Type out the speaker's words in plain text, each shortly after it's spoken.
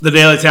The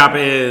Daily Tap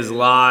is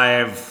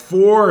live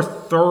for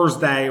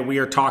Thursday. We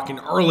are talking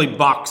early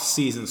Bucs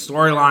season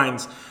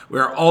storylines. We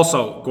are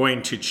also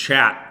going to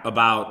chat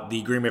about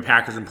the Green Bay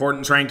Packers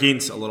importance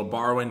rankings, a little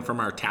borrowing from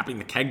our Tapping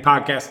the Keg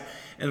podcast.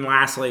 And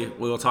lastly,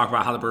 we will talk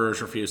about how the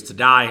Brewers refuse to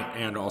die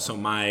and also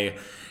my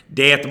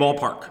day at the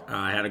ballpark.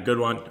 I had a good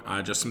one.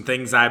 Just some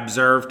things I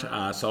observed.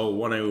 So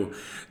want to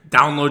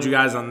download you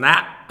guys on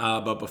that.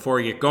 But before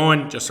we get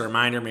going, just a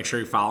reminder, make sure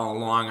you follow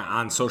along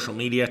on social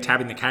media.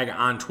 Tapping the Keg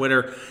on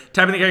Twitter.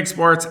 Tapping the Keg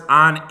Sports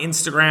on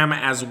Instagram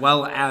as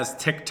well as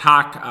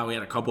TikTok. We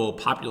had a couple of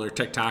popular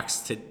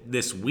TikToks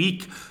this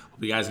week.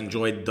 Hope you guys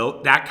enjoyed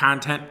that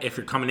content. If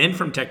you're coming in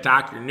from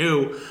TikTok, you're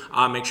new,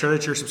 make sure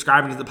that you're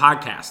subscribing to the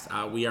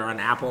podcast. We are on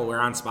Apple, we're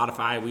on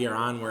Spotify, we are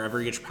on wherever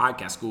you get your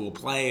podcast, Google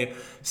Play,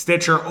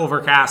 Stitcher,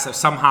 Overcast. If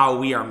somehow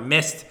we are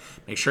missed,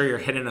 make sure you're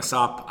hitting us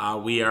up.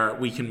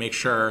 We can make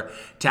sure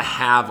to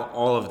have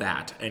all of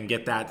that and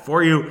get that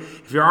for you.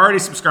 If you're already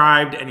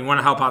subscribed and you want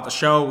to help out the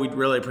show, we'd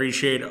really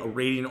appreciate a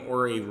rating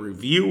or a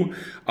review.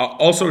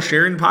 Also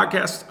sharing the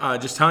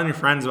podcast, just telling your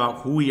friends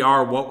about who we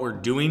are, what we're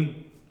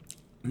doing.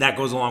 That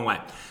goes a long way.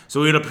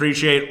 So we'd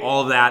appreciate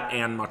all of that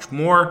and much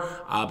more.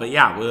 But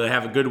yeah, we'll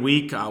have a good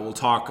week. We'll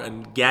talk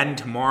again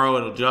tomorrow.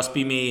 It'll just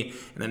be me.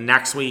 And then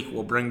next week,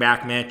 we'll bring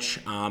back Mitch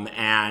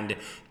and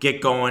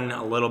get going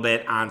a little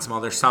bit on some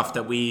other stuff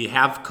that we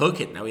have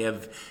cooking, that we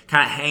have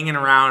kind of hanging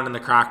around in the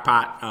crock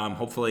pot.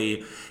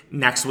 Hopefully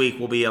next week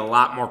will be a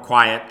lot more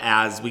quiet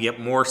as we get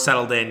more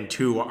settled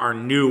into our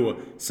new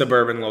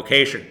suburban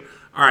location.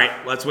 All right,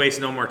 let's waste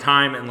no more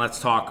time and let's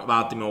talk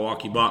about the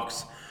Milwaukee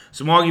Bucks.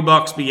 So Milwaukee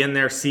Bucks begin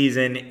their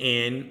season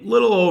in a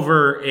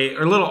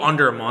little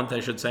under a month, I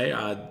should say,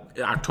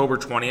 October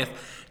 20th.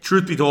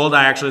 Truth be told,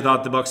 I actually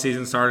thought the Bucks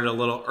season started a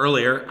little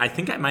earlier. I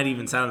think I might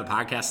even said on the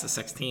podcast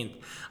the 16th.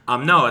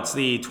 No, it's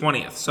the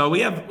 20th. So we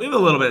have a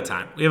little bit of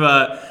time. We have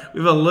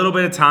a little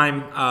bit of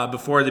time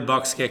before the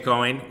Bucks get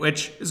going,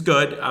 which is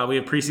good. We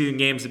have preseason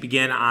games that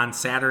begin on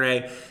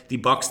Saturday. The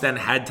Bucks then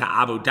head to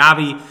Abu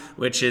Dhabi,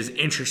 which is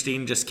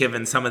interesting, just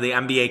given some of the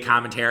NBA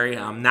commentary.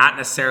 Not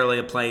necessarily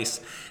a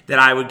place that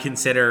I would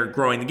consider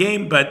growing the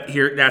game, but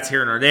that's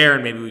here and there,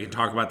 and maybe we can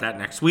talk about that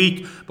next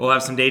week. But we'll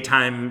have some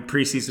daytime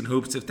preseason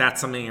hoops if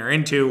that's something you're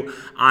into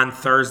on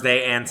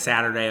Thursday and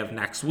Saturday of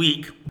next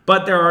week.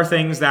 But there are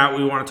things that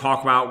we want to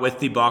talk about with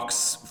the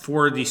Bucks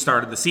for the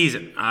start of the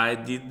season.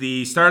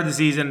 The start of the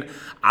season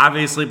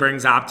obviously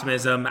brings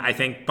optimism. I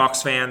think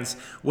Bucks fans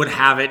would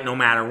have it no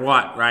matter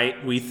what,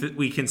 right?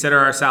 We consider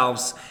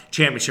ourselves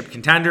championship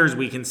contenders.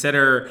 We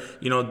consider,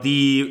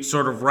 the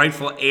sort of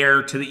rightful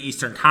heir to the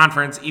Eastern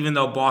Conference. Even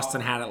though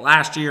Boston had it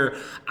last year,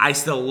 I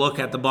still look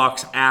at the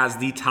Bucks as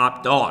the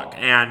top dog,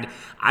 and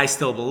I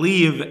still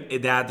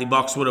believe that the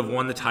Bucks would have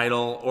won the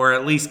title, or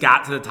at least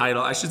got to the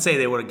title. I should say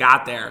they would have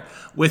got there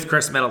with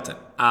Chris Middleton.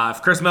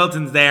 If Chris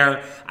Middleton's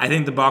there, I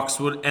think the Bucks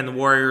and the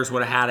Warriors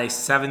would have had a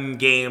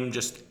 7-game,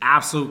 just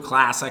absolute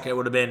classic. It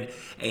would have been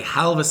a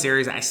hell of a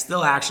series. I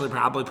still actually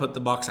probably put the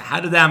Bucks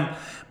ahead of them,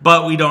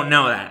 but we don't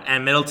know that.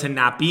 And Middleton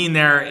not being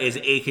there is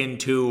akin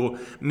to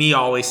me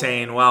always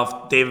saying,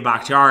 well, if David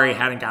Bakhtiari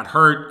hadn't got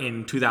hurt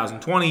in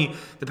 2020,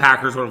 the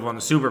Packers would have won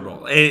the Super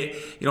Bowl.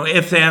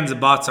 Ifs, ands, and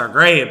buts are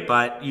great,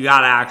 but you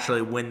got to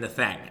actually win the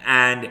thing.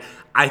 And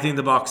I think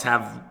the Bucks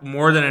have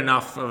more than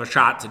enough of a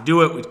shot to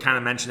do it. We kind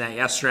of mentioned that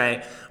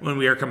yesterday when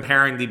we were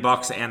comparing the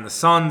Bucks and the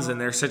Suns and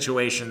their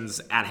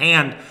situations at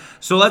hand.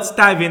 So let's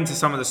dive into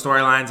some of the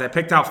storylines. I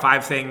picked out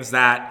 5 things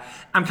that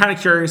I'm kind of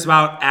curious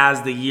about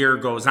as the year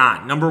goes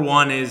on. Number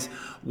 1 is,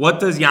 what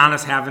does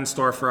Giannis have in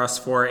store for us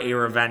for a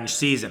revenge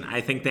season? I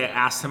think they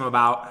asked him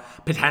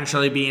about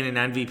potentially being an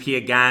MVP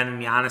again.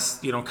 And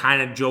Giannis,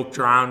 kind of joked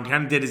around,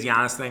 kind of did his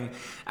Giannis thing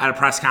at a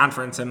press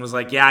conference and was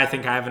like, yeah, I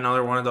think I have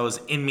another one of those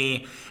in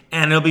me.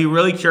 And it'll be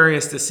really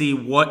curious to see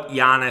what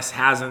Giannis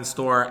has in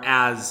store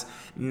as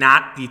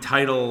not the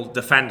title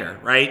defender,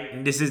 right?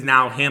 And this is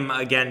now him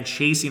again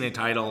chasing a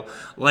title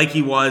like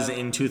he was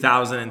in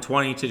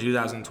 2020 to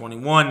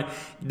 2021.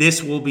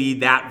 This will be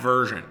that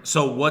version.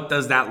 So what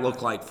does that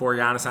look like for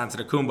Giannis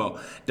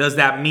Antetokounmpo? Does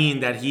that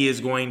mean that he is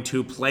going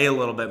to play a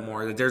little bit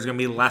more, that there's going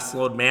to be less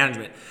load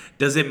management?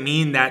 Does it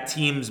mean that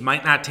teams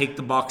might not take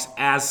the Bucks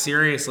as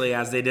seriously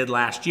as they did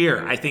last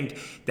year? I think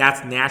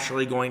that's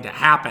naturally going to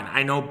happen.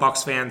 I know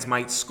Bucks fans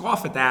might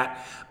scoff at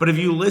that, but if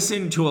you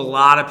listen to a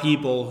lot of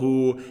people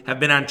who have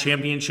been on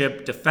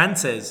championship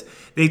defenses,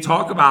 they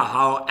talk about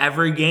how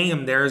every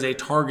game there is a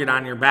target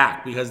on your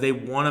back because they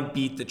want to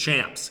beat the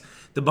champs.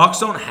 The Bucks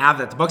don't have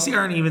that. The Bucks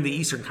aren't even the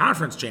Eastern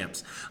Conference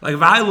champs. Like,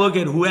 if I look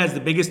at who has the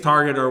biggest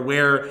target or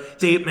where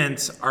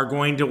statements are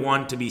going to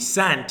want to be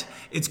sent,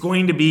 it's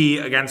going to be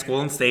against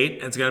Golden State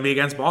and it's going to be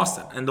against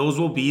Boston. And those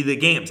will be the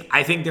games.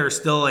 I think there's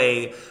still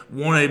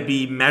want to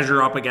be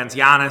measure up against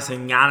Giannis,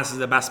 and Giannis is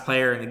the best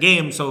player in the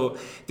game. So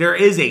there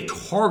is a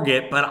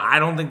target, but I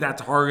don't think that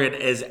target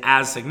is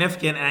as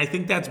significant. And I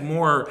think that's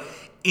more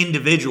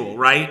individual,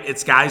 right?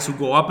 It's guys who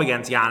go up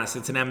against Giannis.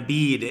 It's an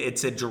Embiid.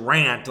 It's a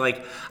Durant.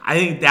 Like, I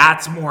think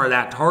that's more of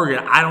that target.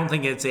 I don't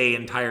think it's a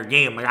entire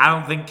game. Like, I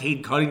don't think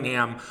Cade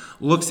Cunningham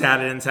looks at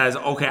it and says,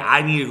 okay,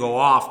 I need to go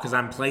off because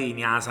I'm playing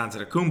Giannis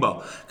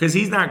Antetokounmpo. Because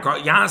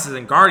Giannis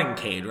isn't guarding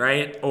Cade,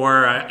 right?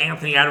 Or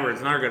Anthony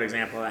Edwards, another good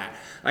example of that.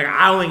 Like,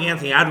 I don't think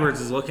Anthony Edwards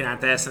is looking at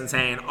this and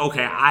saying,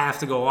 okay, I have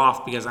to go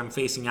off because I'm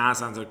facing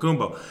Giannis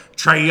Antetokounmpo.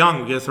 Trae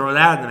Young, we could throw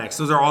that in the mix.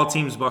 Those are all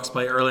teams Bucks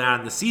play early on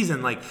in the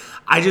season. Like,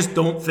 I just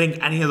don't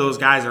think any of those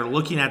guys are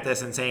looking at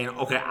this and saying,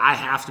 okay, I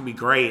have to be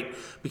great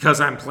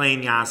because I'm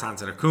playing Giannis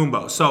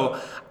Antetokounmpo.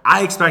 So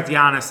I expect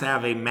Giannis to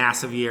have a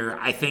massive year.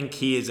 I think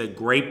he is a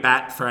great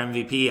bet for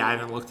MVP. I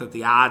haven't looked at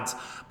the odds,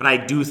 but I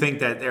do think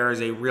that there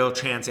is a real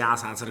chance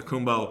Giannis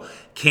Antetokounmpo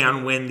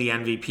can win the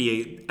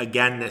MVP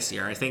again this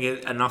year. I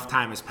think enough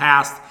time has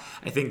passed.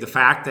 I think the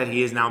fact that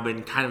he has now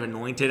been kind of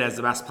anointed as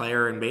the best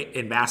player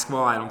in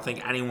basketball, I don't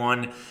think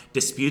anyone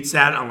disputes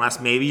that unless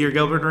maybe you're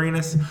Gilbert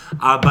Arenas.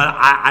 But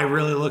I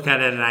really look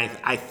at it and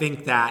I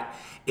think that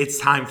it's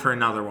time for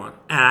another one.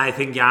 And I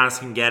think Giannis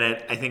can get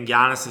it. I think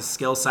Giannis'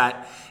 skill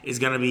set is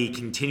going to be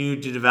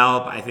continued to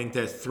develop. I think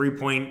the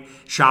three-point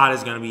shot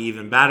is going to be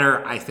even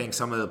better. I think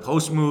some of the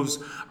post moves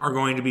are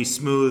going to be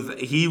smooth.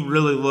 He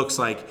really looks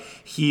like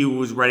he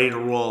was ready to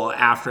roll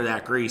after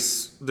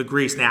the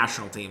Greece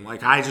national team.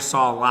 Like, I just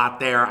saw a lot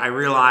there. I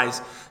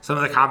realize some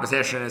of the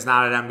competition is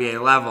not at NBA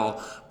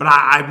level, but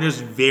I'm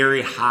just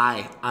very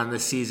high on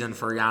this season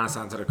for Giannis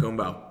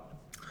Antetokounmpo.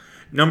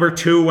 Number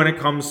 2, when it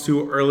comes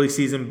to early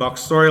season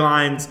Bucks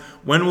storylines,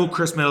 when will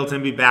Chris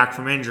Middleton be back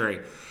from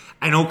injury?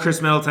 I know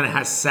Chris Middleton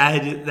has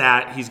said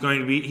that he's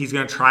going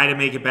to try to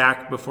make it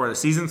back before the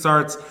season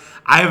starts.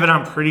 I have it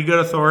on pretty good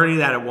authority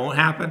that it won't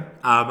happen.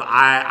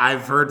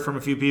 I've heard from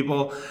a few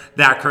people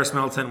that Chris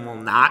Middleton will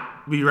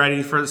not be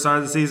ready for the start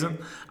of the season.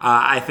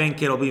 I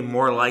think it'll be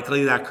more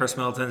likely that Chris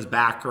Middleton's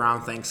back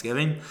around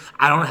Thanksgiving.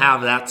 I don't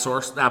have that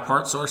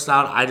part sourced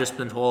out. I just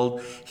been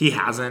told he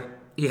hasn't,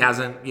 he's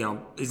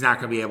not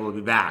going to be able to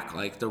be back.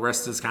 Like, the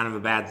wrist is kind of a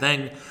bad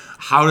thing.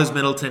 How does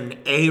Middleton,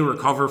 A,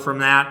 recover from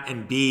that,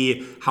 and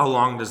B, how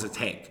long does it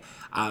take?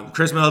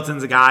 Chris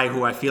Middleton's a guy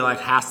who I feel like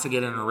has to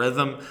get in a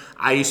rhythm.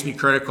 I used to be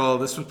critical.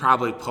 This was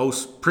probably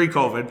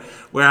pre-COVID,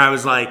 where I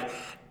was like,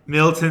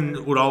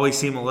 Middleton would always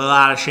seem a little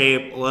out of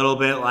shape, a little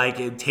bit like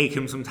it'd take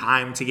him some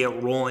time to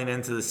get rolling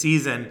into the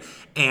season.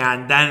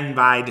 And then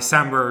by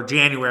December or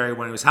January,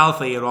 when he was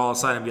healthy, it'd all of a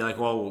sudden be like,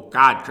 well,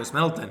 God, Chris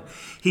Middleton.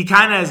 He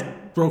kind of has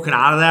broken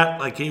out of that.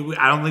 Like,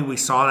 I don't think we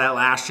saw that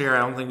last year. I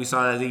don't think we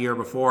saw that the year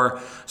before.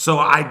 So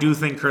I do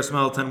think Chris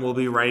Middleton will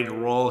be ready to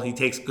roll. He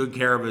takes good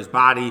care of his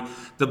body.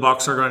 The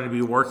Bucks are going to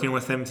be working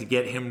with him to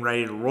get him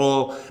ready to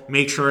roll,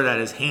 make sure that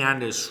his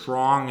hand is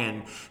strong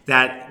and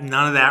that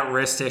none of that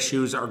wrist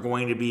issues are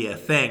going to be a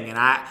thing. And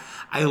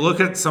I look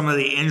at some of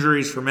the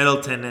injuries for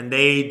Middleton, and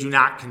they do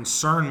not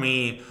concern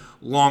me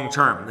long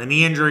term. The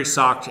knee injury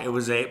sucked. An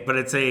MCL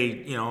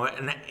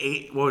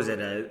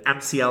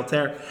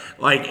tear.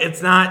 Like,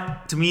 it's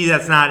not, to me,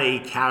 that's not a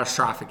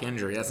catastrophic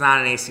injury. That's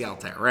not an ACL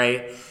tear,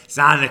 right? It's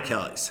not an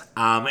Achilles.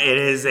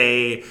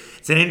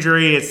 It's an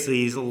injury. It's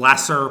the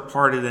lesser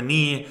part of the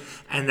knee,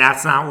 and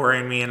that's not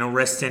worrying me. And a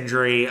wrist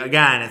injury,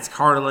 again, it's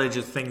cartilage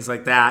and things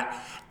like that.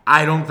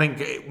 I don't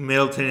think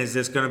Middleton is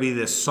just going to be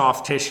this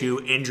soft tissue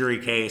injury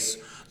case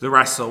the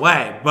rest of the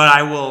way. But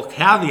I will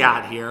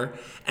caveat here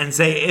and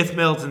say, if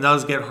Middleton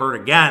does get hurt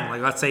again,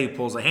 like let's say he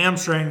pulls a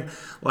hamstring,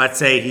 let's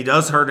say he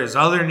does hurt his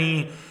other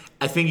knee,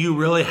 I think you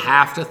really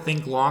have to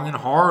think long and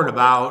hard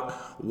about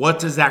what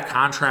does that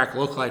contract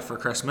look like for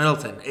Chris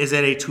Middleton. Is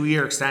it a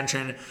 2-year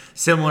extension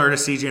similar to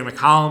CJ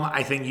McCollum?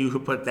 I think you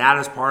could put that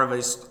as part of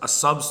a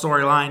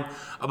sub-storyline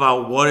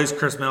about what does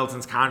Chris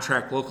Middleton's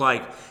contract look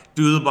like.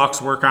 Do the Bucks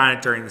work on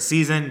it during the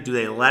season? Do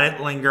they let it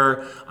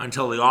linger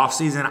until the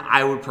offseason?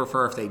 I would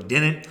prefer if they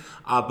didn't.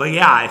 But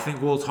yeah, I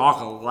think we'll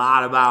talk a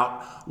lot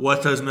about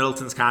what does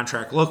Middleton's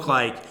contract look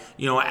like,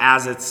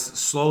 as it's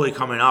slowly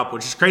coming up,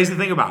 which is crazy to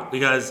think about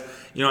because,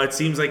 it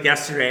seems like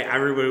yesterday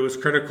everybody was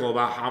critical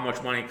about how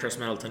much money Chris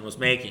Middleton was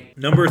making.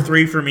 Number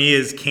 3 for me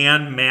is,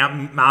 can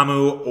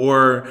Mamu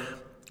or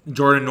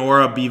Jordan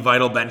Nwora be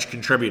vital bench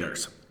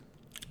contributors?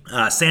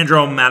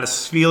 Sandro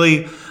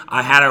Matisfili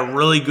had a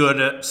really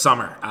good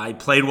summer. He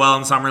played well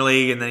in Summer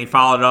League, and then he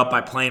followed up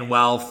by playing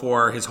well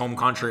for his home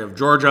country of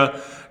Georgia.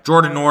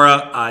 Jordan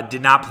Nwora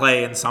did not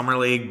play in Summer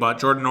League, but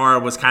Jordan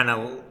Nwora was kind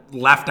of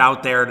left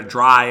out there to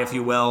dry, if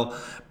you will,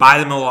 by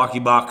the Milwaukee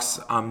Bucks.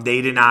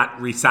 They did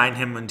not re-sign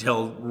him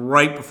until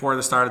right before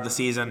the start of the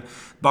season.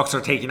 Bucks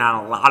are taking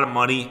on a lot of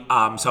money.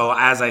 So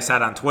as I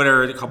said on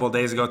Twitter a couple of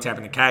days ago,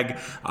 tapping the keg,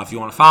 if you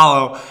want to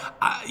follow,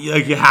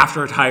 you have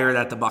to retire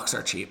that the Bucks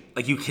are cheap.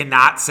 Like, you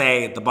cannot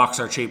say the Bucks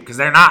are cheap because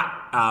they're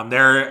not.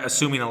 They're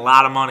assuming a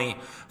lot of money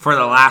for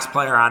the last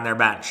player on their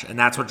bench, and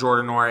that's what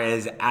Jordan Nwora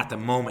is at the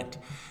moment.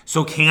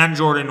 So can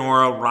Jordan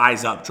Nwora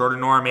rise up?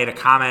 Jordan Nwora made a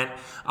comment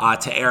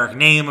to Eric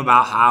Nehm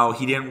about how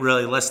he didn't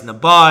really listen to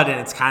Bud,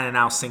 and it's kind of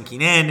now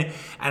sinking in.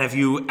 And if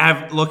you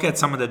look at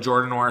some of the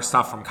Jordan Nwora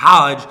stuff from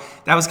college,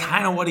 that was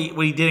kind of what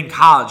he did in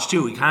college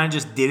too. He kind of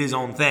just did his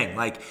own thing.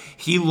 Like,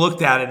 he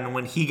looked at it, and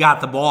when he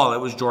got the ball, it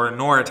was Jordan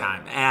Nwora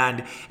time,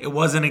 and it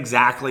wasn't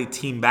exactly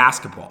team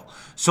basketball.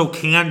 So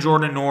can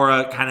Jordan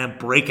Nwora kind of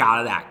break out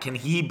of that? Can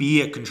he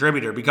be a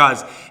contributor?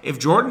 Because if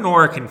Jordan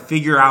Nwora can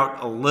figure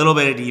out a little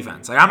bit of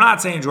defense, like, I'm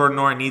not saying Jordan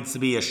Nwora needs to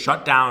be a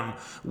shutdown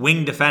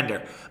wing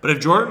defender, but if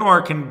Jordan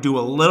Nwora can do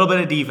a little bit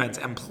of defense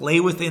and play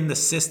within the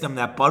system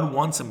that Bud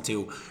wants him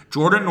to,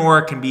 Jordan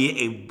Nwora can be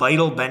a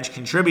vital bench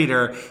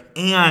contributor,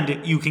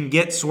 and you can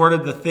get sort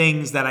of the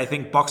things that I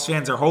think Bucks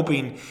fans are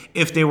hoping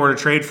if they were to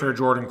trade for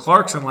Jordan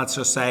Clarkson, let's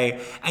just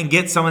say, and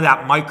get some of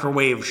that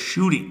microwave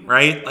shooting,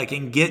 right? Like,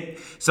 and get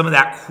some of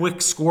that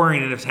quick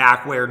scoring in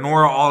attack where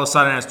Nwora all of a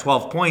sudden has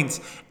 12 points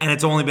and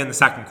it's only been the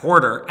second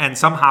quarter, and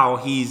somehow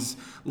he's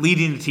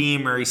leading the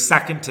team or he's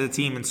second to the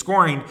team in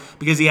scoring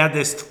because he had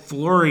this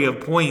flurry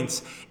of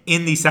points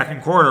in the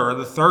second quarter or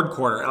the third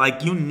quarter.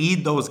 Like, you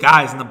need those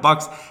guys, and the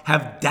Bucks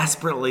have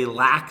desperately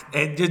lacked.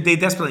 They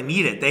desperately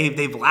need it.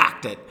 They've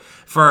lacked it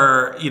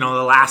for the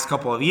last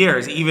couple of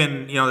years.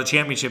 Even the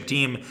championship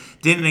team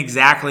didn't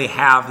exactly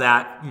have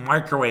that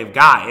microwave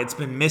guy. It's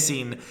been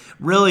missing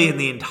really in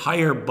the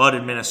entire Bud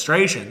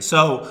administration.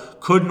 So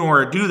could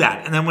Nwora do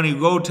that? And then when you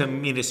go to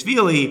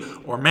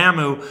Minisvili or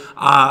Mamu,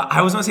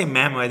 I was going to say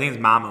Mamu. I think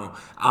it's Mamu.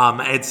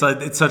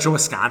 It's such a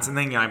Wisconsin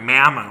thing. Like,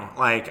 Mamu.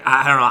 Like,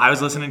 I don't know. I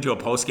was listening to a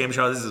post-game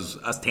show. This is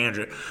a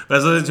tangent. But I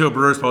was listening to a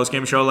Brewers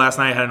post-game show last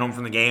night. I had home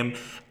from the game.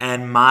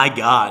 And my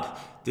God,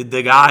 did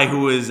the guy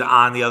who was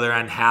on the other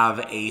end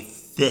have a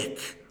thick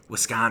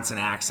Wisconsin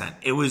accent.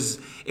 It was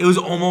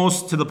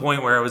almost to the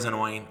point where it was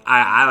annoying.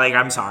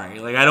 I'm sorry.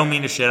 Like, I don't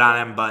mean to shit on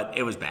him, but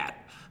it was bad.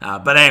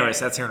 But anyways,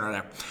 that's here nor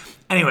there.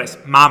 Anyways,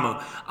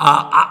 Mamu.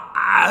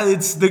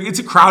 It's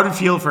a crowded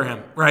field for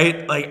him,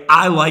 right? Like,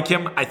 I like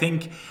him. I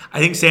think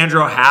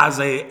Sandro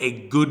has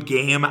a good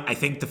game. I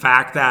think the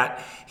fact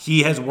that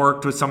he has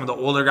worked with some of the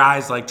older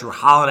guys like Jrue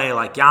Holiday,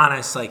 like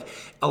Giannis, like,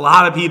 a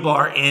lot of people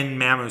are in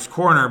Mamu's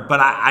corner, but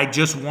I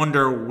just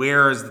wonder,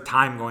 where is the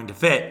time going to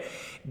fit?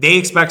 They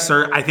expect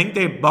I think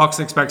the Bucks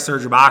expect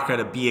Serge Ibaka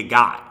to be a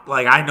guy.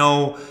 Like, I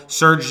know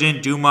Serge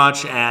didn't do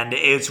much, and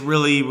it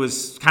really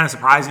was kind of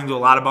surprising to a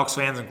lot of Bucks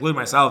fans, including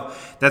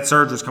myself, that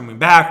Serge was coming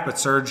back. But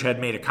Serge had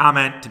made a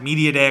comment to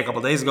Media Day a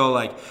couple days ago,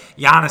 like,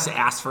 Giannis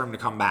asked for him to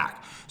come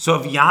back. So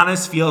if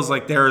Giannis feels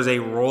like there is a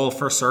role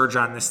for Serge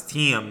on this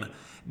team,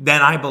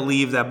 then I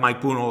believe that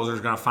Mike Budenholzer is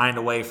going to find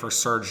a way for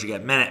Serge to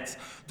get minutes.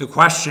 The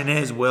question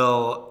is,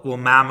 will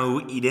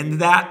Mamu eat into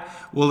that?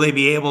 Will they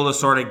be able to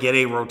sort of get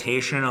a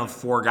rotation of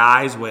four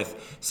guys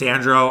with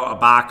Sandro,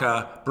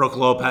 Ibaka, Brook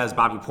Lopez,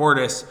 Bobby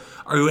Portis?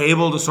 Are you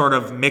able to sort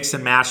of mix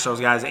and match those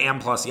guys,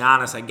 and plus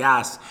Giannis, I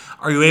guess?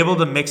 Are you able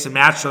to mix and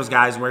match those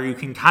guys where you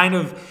can kind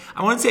of,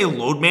 I wouldn't say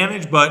load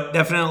manage, but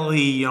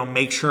definitely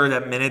make sure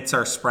that minutes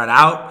are spread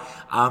out?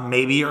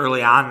 Maybe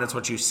early on, that's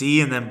what you see,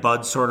 and then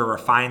Bud sort of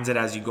refines it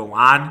as you go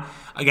on.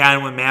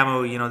 Again, with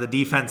Mamu, the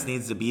defense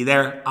needs to be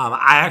there.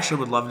 I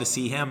actually would love to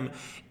see him,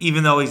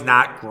 even though he's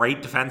not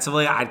great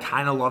defensively. I'd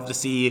kind of love to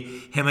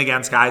see him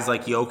against guys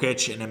like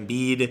Jokic and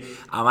Embiid.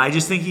 I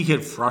just think he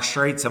could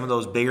frustrate some of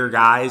those bigger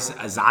guys.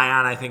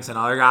 Zion, I think, is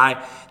another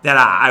guy that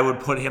I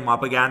would put him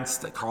up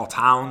against, Karl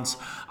Towns,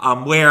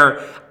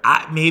 where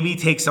maybe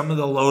take some of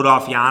the load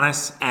off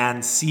Giannis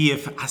and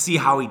see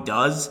how he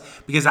does,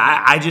 because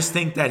I just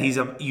think that he's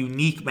a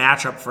unique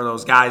matchup for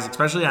those guys,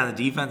 especially on the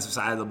defensive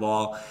side of the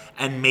ball,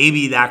 and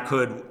maybe that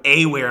could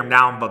A, wear him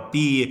down, but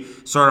B,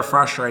 sort of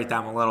frustrate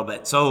them a little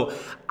bit. So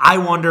I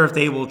wonder if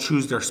they will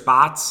choose their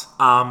spots,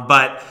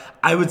 but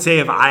I would say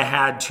if I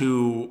had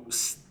to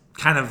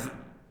kind of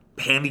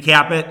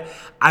handicap it,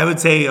 I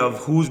would say of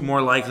who's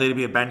more likely to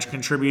be a bench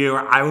contributor,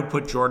 I would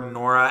put Jordan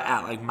Nwora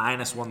at like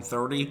minus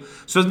 130.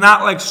 So it's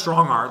not like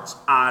strong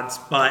odds,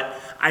 but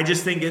I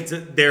just think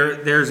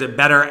there's a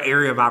better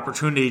area of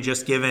opportunity,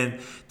 just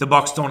given the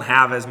Bucks don't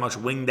have as much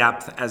wing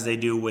depth as they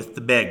do with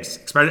the bigs.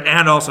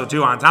 And also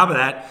too, on top of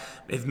that,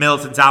 if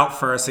Middleton's out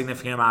for a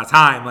significant amount of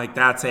time, like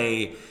it's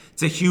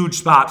a huge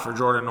spot for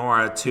Jordan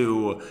Nwora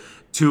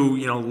to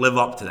live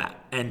up to that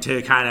and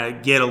to kind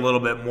of get a little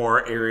bit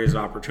more areas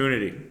of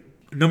opportunity.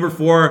 Number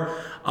 4,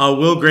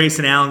 will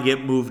Grayson Allen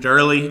get moved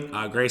early?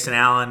 Grayson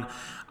Allen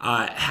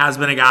has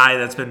been a guy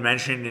that's been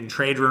mentioned in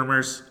trade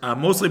rumors,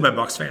 mostly by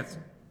Bucks fans.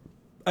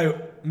 I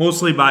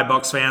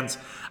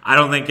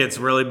don't think it's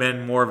really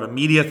been more of a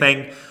media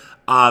thing.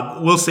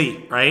 We'll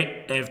see,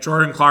 right? If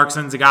Jordan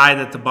Clarkson's a guy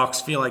that the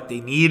Bucks feel like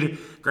they need,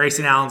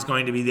 Grayson Allen's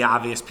going to be the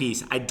obvious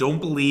piece. I don't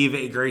believe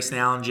a Grayson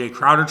Allen Jay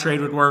Crowder trade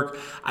would work.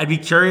 I'd be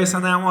curious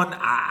on that one.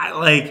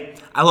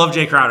 I love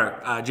Jay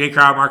Crowder. Jay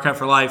Crowder, Marquette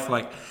for life.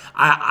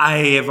 I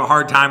have a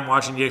hard time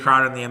watching Jay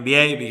Crowder in the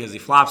NBA because he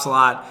flops a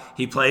lot.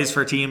 He plays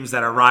for teams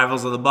that are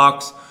rivals of the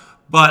Bucks.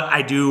 But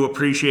I do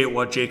appreciate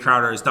what Jay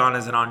Crowder has done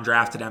as an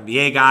undrafted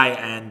NBA guy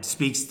and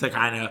speaks to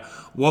kind of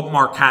what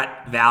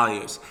Marquette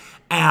values.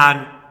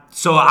 And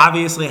so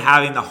obviously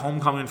having the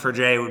homecoming for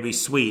Jay would be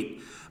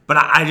sweet. But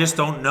I just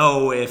don't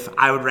know if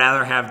I would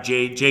rather have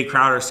Jay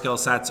Crowder's skill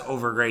sets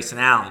over Grayson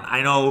Allen.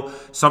 I know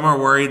some are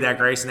worried that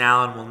Grayson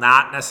Allen will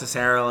not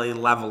necessarily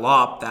level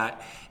up,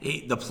 that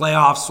the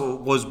playoffs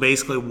was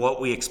basically what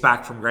we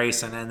expect from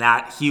Grayson, and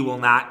that he will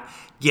not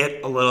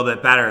get a little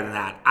bit better than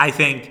that. I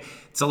think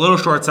it's a little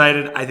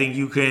short-sighted. I think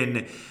you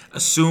can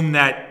assume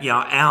that,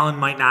 Allen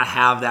might not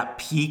have that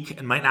peak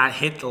and might not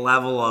hit the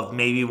level of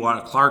maybe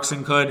what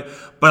Clarkson could,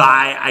 but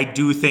I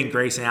do think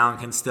Grayson Allen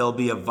can still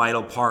be a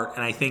vital part,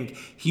 and I think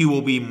he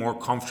will be more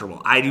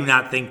comfortable. I do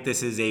not think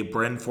this is a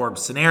Bryn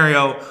Forbes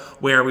scenario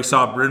where we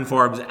saw Bryn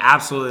Forbes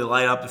absolutely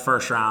light up the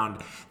first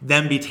round,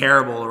 then be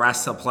terrible the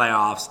rest of the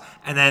playoffs,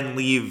 and then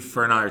leave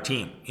for another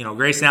team.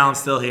 Grayson Allen's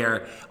still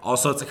here.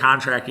 Also, it's a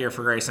contract year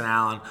for Grayson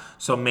Allen,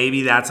 so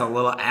maybe that's a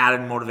little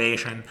added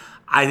motivation.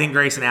 I think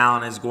Grayson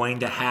Allen is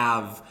going to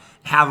have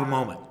a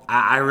moment.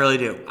 I really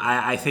do.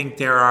 I think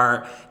there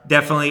are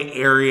definitely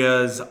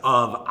areas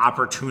of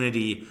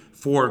opportunity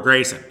for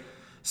Grayson.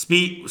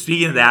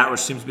 Speaking of that, which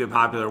seems to be a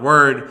popular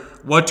word,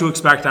 what to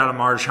expect out of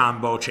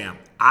MarJon Beauchamp?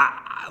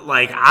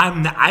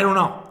 I don't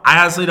know. I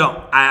honestly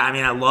don't.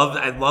 I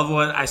love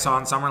what I saw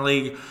in Summer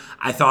League.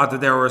 I thought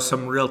that there was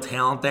some real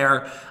talent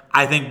there.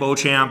 I think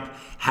Beauchamp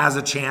has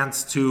a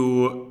chance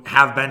to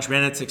have bench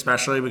minutes,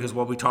 especially because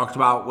what we talked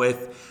about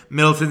with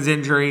Middleton's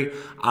injury.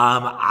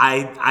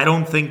 I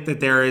don't think that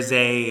there is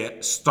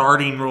a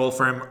starting role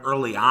for him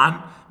early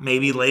on.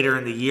 Maybe later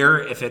in the year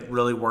if it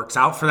really works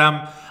out for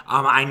them.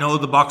 I know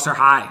the Bucks are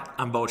high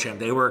on Beauchamp.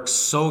 They were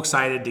so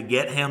excited to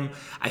get him.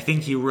 I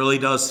think he really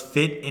does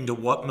fit into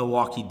what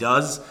Milwaukee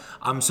does.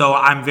 So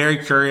I'm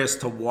very curious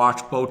to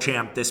watch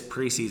Beauchamp this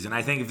preseason.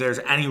 I think if there's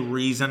any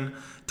reason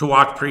to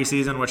watch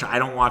preseason, which I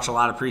don't watch a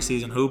lot of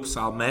preseason hoops,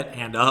 I'll admit,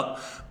 hand up,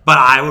 but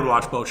I would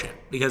watch Beauchamp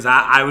because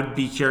I would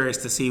be curious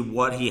to see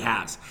what he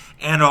has.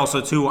 And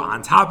also, too,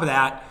 on top of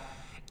that,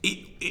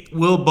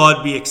 will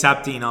Bud be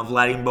accepting of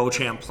letting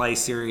Beauchamp play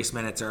serious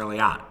minutes early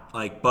on?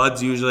 Like,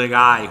 Bud's usually a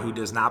guy who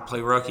does not play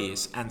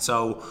rookies. And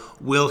so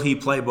will he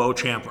play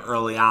Beauchamp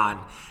early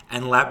on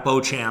and let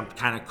Beauchamp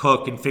kind of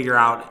cook and figure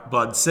out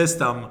Bud's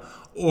system?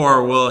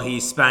 Or will he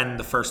spend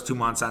the first 2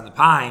 months on the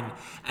Pine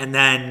and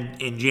then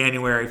in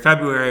January,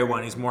 February,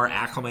 when he's more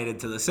acclimated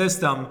to the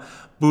system,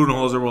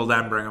 Budenholzer will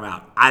then bring him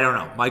out? I don't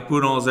know. Mike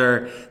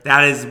Budenholzer,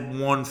 that is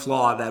one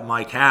flaw that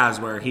Mike has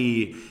where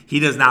he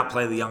does not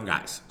play the young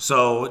guys.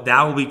 So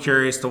that will be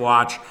curious to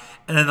watch.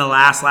 And then the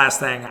last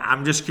thing,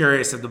 I'm just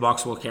curious if the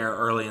Bucks will care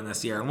early in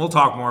this year. And we'll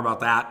talk more about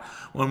that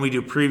when we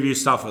do preview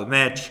stuff with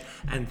Mitch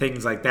and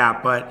things like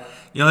that. But,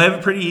 they have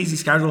a pretty easy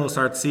schedule to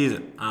start the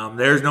season.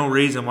 There's no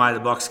reason why the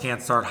Bucks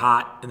can't start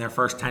hot in their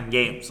first 10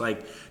 games.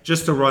 Like,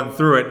 just to run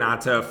through it,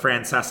 not to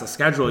Francesa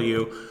schedule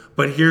you,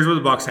 but here's what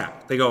the Bucks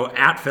have. They go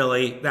at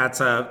Philly.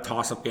 That's a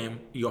toss-up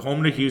game. You go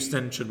home to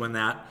Houston, should win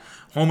that.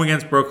 Home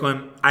against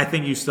Brooklyn. I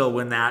think you still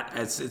win that.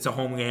 It's a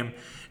home game.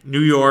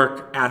 New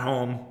York at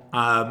home.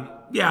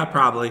 Yeah,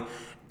 probably.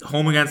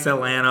 Home against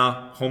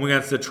Atlanta, home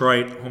against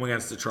Detroit, home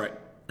against Detroit.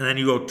 And then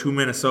you go to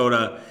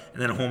Minnesota,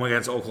 and then home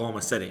against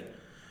Oklahoma City.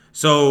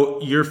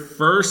 So your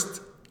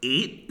first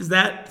 8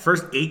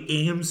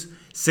 games,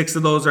 6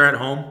 of those are at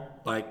home.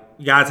 Like,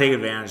 you got to take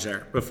advantage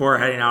there before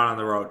heading out on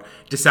the road.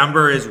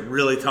 December is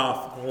really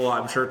tough. We'll,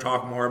 I'm sure,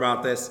 talk more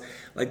about this.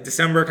 Like,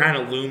 December kind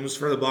of looms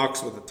for the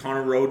Bucks with a ton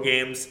of road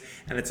games,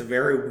 and it's a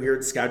very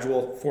weird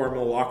schedule for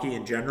Milwaukee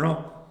in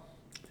general.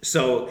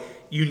 So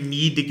you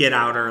need to get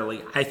out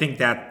early. I think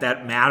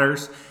that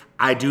matters.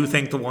 I do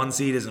think the 1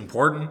 seed is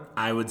important.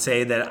 I would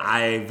say that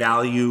I'm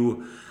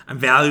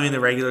valuing the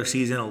regular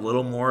season a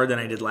little more than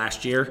I did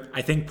last year.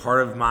 I think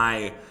part of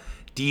my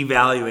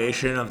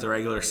devaluation of the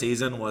regular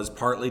season was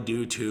partly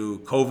due to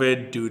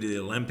COVID, due to the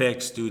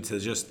Olympics, due to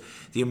just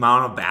the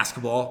amount of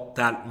basketball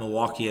that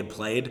Milwaukee had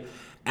played.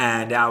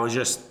 And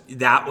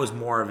that was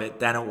more of it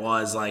than it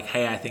was like,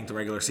 hey, I think the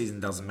regular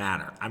season doesn't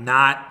matter.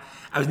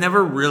 I was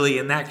never really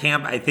in that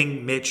camp. I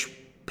think Mitch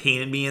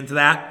painted me into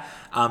that.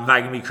 If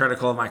I can be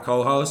critical of my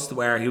co-host,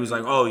 where he was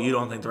like, oh, you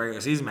don't think the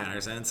regular season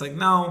matters? And it's like,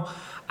 no,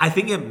 I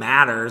think it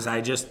matters.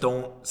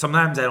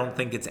 Sometimes I don't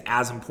think it's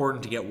as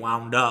important to get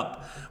wound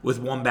up with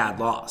one bad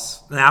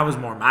loss. And that was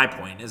more my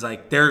point, is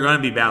like, there are going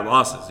to be bad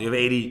losses. You have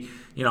 80,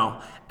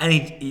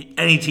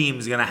 any team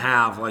is going to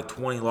have like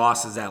 20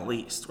 losses at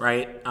least,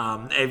 right?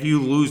 If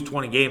you lose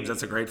 20 games,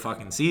 that's a great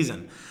fucking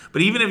season.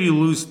 But even if you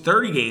lose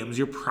 30 games,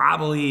 you're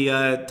probably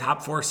a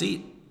top 4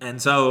 seed. And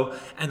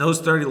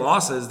those 30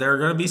 losses, there are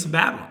going to be some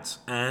bad ones.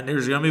 And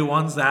there's going to be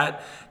ones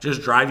that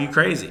just drive you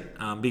crazy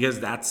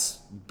because that's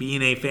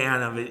being a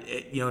fan of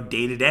it,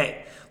 day to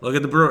day. Look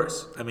at the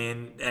Brewers. I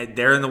mean,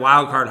 they're in the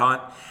wild card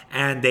hunt,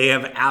 and they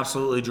have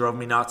absolutely drove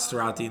me nuts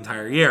throughout the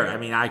entire year. I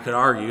mean, I could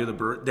argue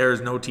there's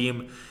no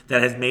team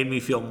that has made me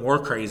feel more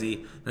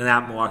crazy than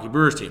that Milwaukee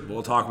Brewers team.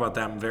 We'll talk about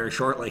them very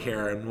shortly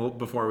here, and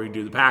before we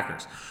do the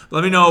Packers. But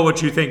let me know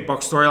what you think,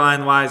 Buck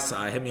storyline-wise.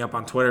 Hit me up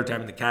on Twitter,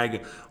 Tapping the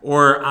Keg,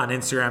 or on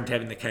Instagram,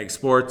 Tapping the Keg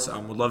Sports.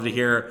 Would love to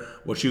hear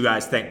what you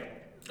guys think.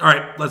 All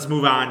right, let's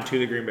move on to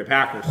the Green Bay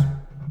Packers.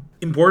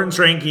 Importance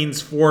rankings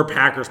for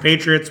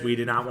Packers-Patriots. We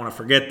did not want to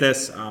forget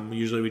this.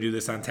 Usually we do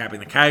this on Tapping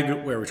the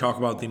Keg, where we talk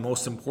about the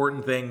most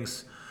important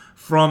things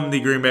from the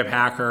Green Bay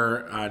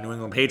Packer New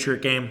England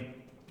Patriot game.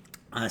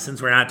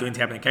 Since we're not doing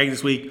Tapping the Keg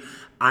this week,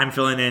 I'm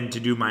filling in to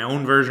do my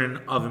own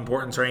version of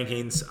importance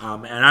rankings,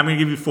 and I'm going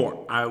to give you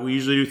 4. We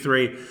usually do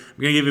 3. I'm going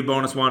to give you a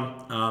bonus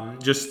one.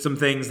 Just some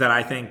things that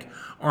I think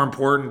are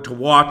important to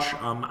watch.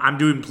 I'm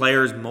doing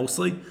players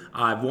mostly.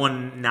 I have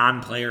one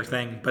non-player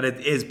thing, but it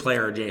is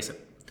player adjacent.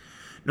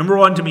 Number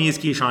 1 to me is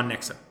Keyshawn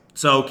Nixon.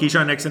 So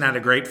Keyshawn Nixon had a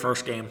great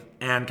first game,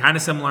 and kind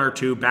of similar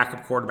to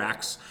backup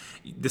quarterbacks.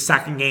 The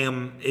second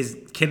game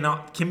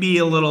can be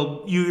a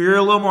little, you're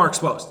a little more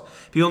exposed.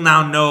 People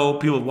now know,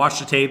 people watch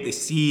the tape, they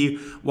see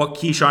what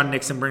Keyshawn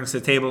Nixon brings to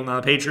the table. Now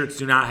the Patriots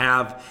do not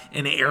have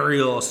an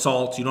aerial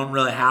assault. You don't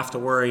really have to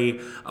worry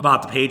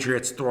about the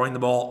Patriots throwing the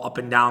ball up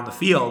and down the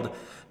field.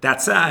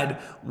 That said,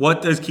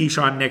 what does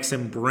Keyshawn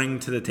Nixon bring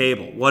to the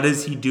table? What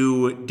does he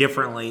do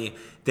differently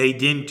that he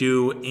didn't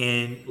do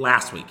in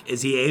last week?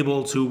 Is he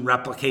able to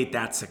replicate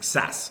that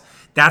success?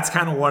 That's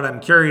kind of what I'm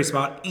curious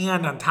about.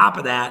 And on top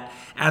of that,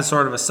 as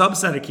sort of a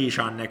subset of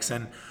Keyshawn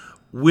Nixon,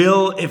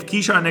 if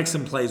Keyshawn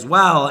Nixon plays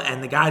well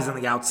and the guys on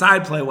the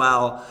outside play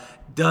well,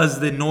 does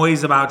the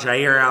noise about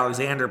Jair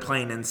Alexander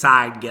playing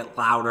inside get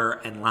louder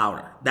and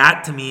louder?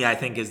 That, to me, I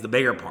think is the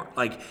bigger part.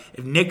 Like,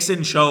 if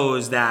Nixon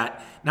shows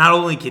that not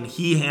only can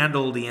he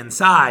handle the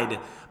inside,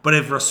 but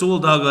if Rasul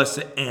Douglas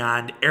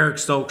and Eric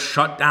Stokes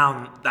shut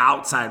down the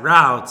outside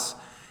routes,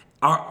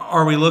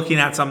 are we looking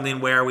at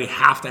something where we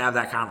have to have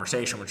that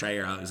conversation with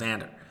Jair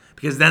Alexander?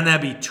 Because then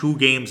that'd be 2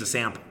 games a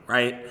sample,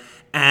 right?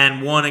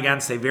 And one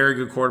against a very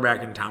good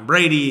quarterback in Tom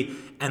Brady,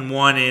 and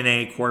one in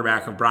a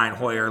quarterback of Brian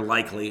Hoyer,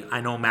 likely.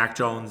 I know Mac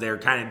Jones, they're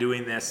kind of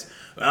doing this.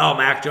 Well,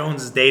 Mac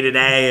Jones is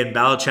day-to-day, and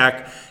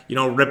Belichick,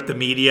 ripped the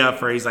media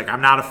for, he's like,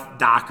 I'm not a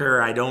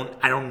doctor. I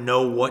don't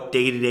know what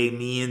day-to-day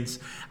means.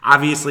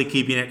 Obviously,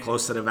 keeping it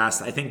close to the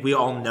vest. I think we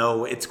all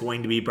know it's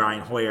going to be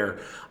Brian Hoyer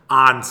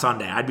on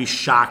Sunday. I'd be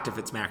shocked if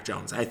it's Mac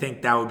Jones. I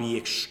think that would be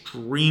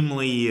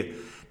extremely,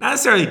 not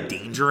necessarily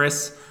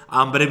dangerous,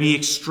 but it'd be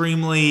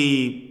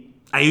extremely,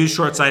 I used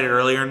short-sighted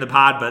earlier in the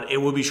pod, but it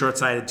would be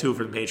short-sighted too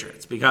for the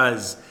Patriots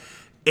because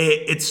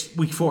it's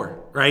week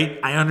 4, right?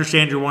 I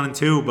understand you're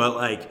 1-2,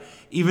 but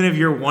even if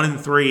you're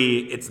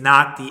 1-3, it's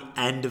not the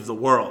end of the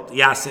world.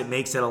 Yes, it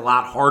makes it a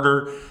lot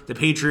harder. The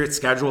Patriots'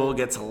 schedule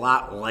gets a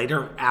lot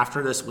lighter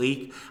after this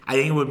week. I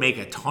think it would make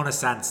a ton of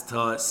sense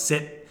to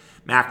sit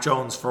Mac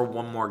Jones for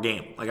one more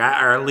game, or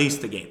at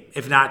least a game,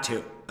 if not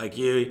 2.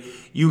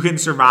 You can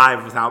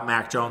survive without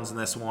Mac Jones in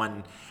this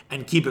one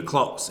and keep it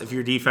close if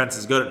your defense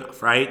is good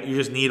enough, right? You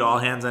just need all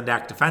hands on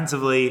deck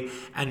defensively,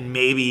 and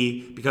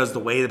maybe because the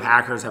way the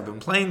Packers have been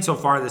playing so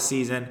far this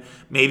season,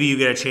 maybe you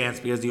get a chance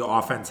because the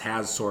offense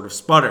has sort of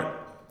sputtered.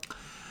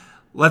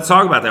 Let's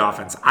talk about the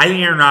offense. I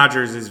think Aaron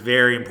Rodgers is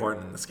very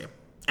important in this game.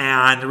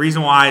 And the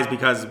reason why is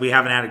because we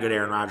haven't had a good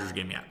Aaron Rodgers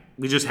game yet.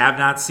 We just have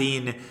not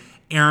seen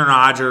Aaron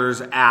Rodgers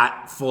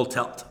at full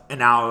tilt. And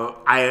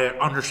now I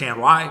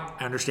understand why.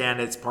 I understand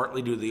it's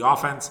partly due to the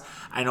offense.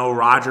 I know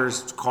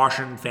Rodgers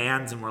cautioned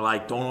fans and we're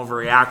like, don't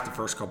overreact the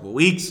first couple of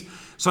weeks.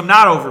 So I'm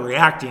not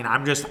overreacting.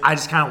 I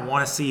just kind of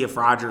want to see if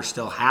Rodgers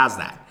still has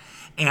that.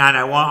 And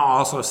I want to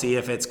also see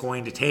if it's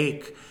going to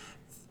take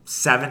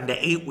 7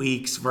 to 8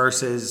 weeks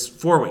versus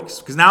 4 weeks.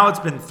 Because now it's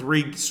been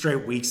 3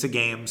 straight weeks of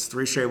games,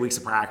 3 straight weeks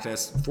of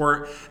practice.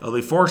 It'll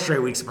be 4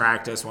 straight weeks of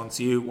practice once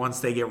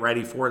they get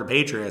ready for the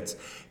Patriots.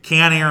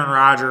 Can Aaron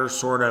Rodgers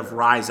sort of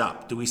rise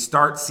up? Do we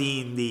start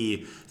seeing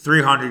the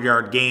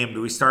 300-yard game?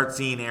 Do we start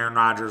seeing Aaron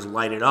Rodgers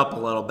light it up a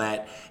little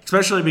bit?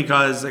 Especially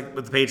because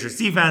with the Patriots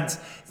defense,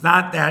 it's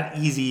not that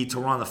easy to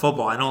run the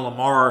football. I know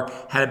Lamar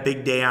had a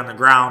big day on the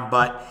ground,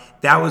 but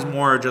that was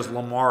more just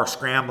Lamar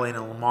scrambling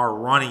and Lamar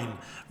running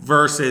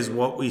versus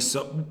what we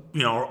saw,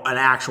 an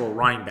actual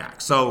running back.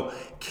 So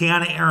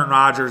can Aaron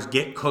Rodgers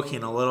get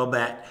cooking a little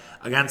bit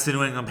against the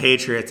New England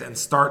Patriots and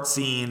start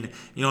seeing,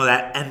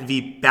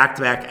 that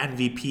back-to-back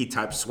MVP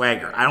type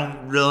swagger? I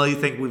don't really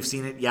think we've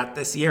seen it yet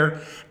this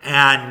year,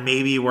 and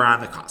maybe we're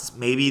on the cusp.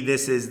 Maybe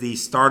this is the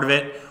start of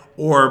it,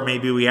 or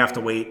maybe we have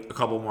to wait a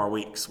couple more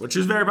weeks, which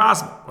is very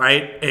possible,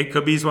 right? It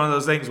could be one of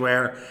those things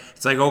where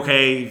it's like,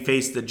 okay,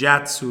 face the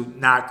Jets, who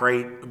not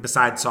great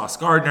besides Sauce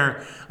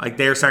Gardner.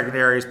 Their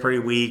secondary is pretty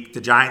weak.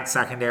 The Giants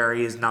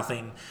secondary is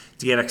nothing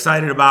to get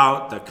excited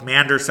about. The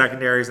Commanders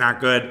secondary is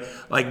not good.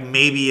 Like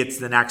maybe it's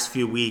the next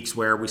few weeks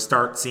where we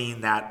start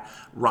seeing that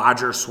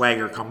Rodgers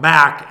swagger come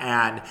back.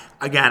 And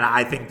again,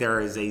 I think there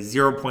is a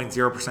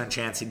 0.0%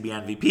 chance he'd be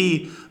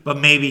MVP, but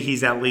maybe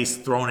he's at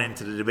least thrown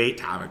into the debate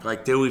topic.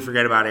 Like, did we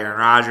forget about Aaron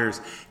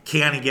Rodgers?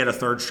 Can he get a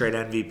third straight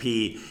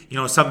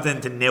MVP?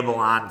 Something to nibble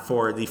on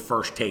for the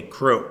First Take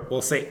crew.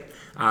 We'll see.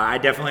 I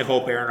definitely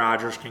hope Aaron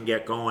Rodgers can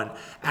get going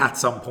at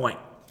some point.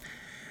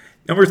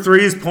 Number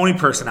 3 is pony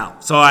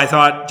personnel. So I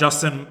thought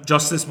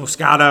Justice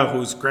Moscata,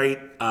 who's great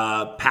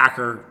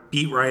Packer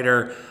beat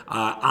writer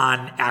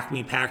on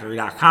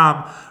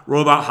acmepacker.com,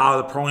 wrote about how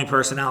the pony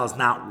personnel has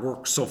not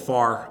worked so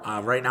far.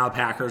 Right now, the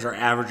Packers are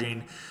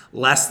averaging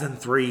less than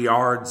 3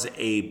 yards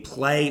a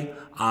play.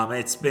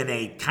 It's been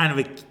a kind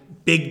of a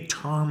big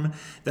term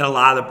that a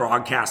lot of the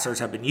broadcasters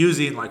have been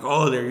using, like,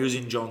 they're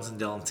using Jones and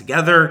Dillon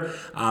together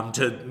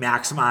to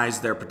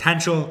maximize their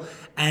potential.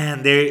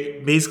 And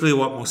they basically,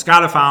 what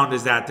Moscata found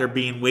is that they're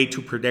being way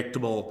too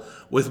predictable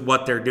with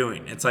what they're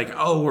doing. It's like,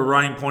 we're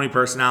running pony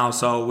personnel,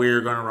 so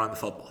we're going to run the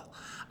football.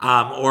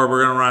 Or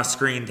we're going to run a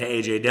screen to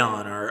A.J.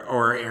 Dillon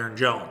or Aaron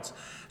Jones.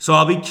 So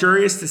I'll be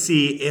curious to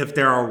see if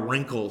there are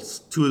wrinkles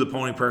to the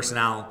pony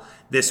personnel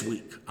this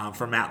week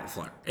from Matt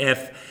LaFleur.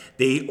 If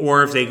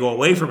they go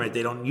away from it,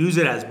 they don't use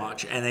it as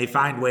much, and they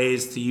find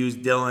ways to use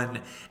Dillon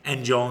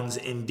and Jones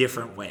in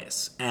different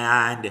ways.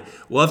 And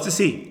we'll have to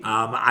see.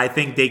 I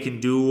think they can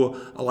do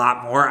a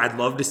lot more. I'd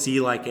love to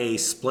see like a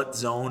split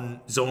zone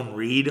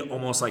read,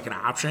 almost like an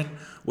option,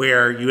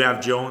 where you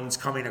have Jones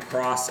coming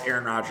across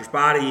Aaron Rodgers'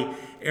 body.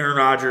 Aaron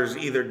Rodgers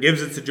either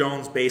gives it to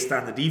Jones based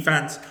on the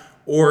defense,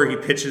 or he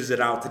pitches it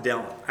out to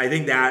Dillon. I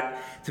think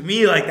that, to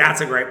me, like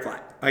that's a great play.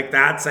 Like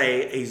that's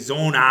a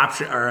zone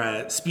option or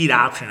a speed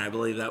option, I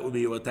believe that would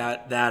be what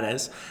that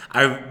is.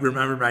 I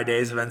remember my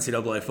days of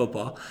NCAA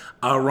football.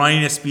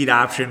 Running a speed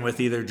option with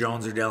either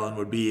Jones or Dillon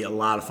would be a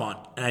lot of fun.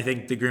 And I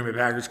think the Green Bay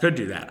Packers could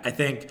do that. I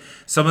think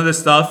some of this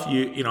stuff,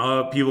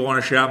 people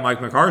want to shit out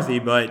Mike McCarthy,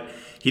 but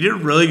he did a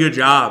really good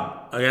job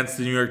against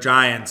the New York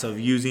Giants of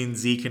using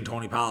Zeke and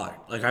Tony Pollard.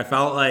 Like, I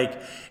felt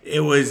like it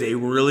was a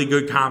really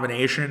good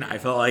combination. I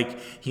felt like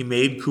he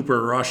made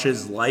Cooper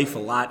Rush's life a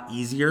lot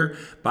easier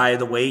by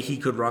the way he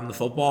could run the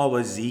football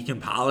with Zeke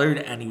and Pollard,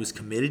 and he was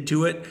committed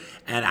to it.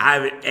 And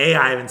I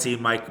haven't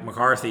seen Mike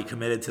McCarthy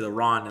committed to the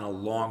run in a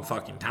long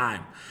fucking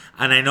time.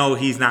 And I know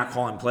he's not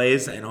calling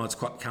plays. I know it's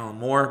Kellen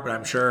Moore, but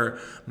I'm sure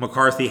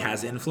McCarthy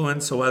has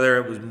influence. So whether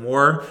it was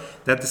Moore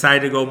that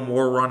decided to go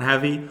more run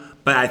heavy,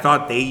 but I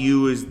thought they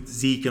used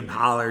Zeke and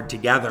Pollard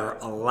together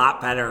a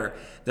lot better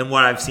than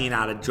what I've seen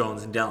out of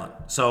Jones and Dillon.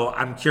 So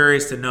I'm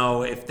curious to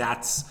know if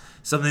that's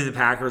something the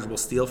Packers will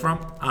steal from,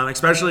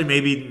 especially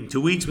maybe in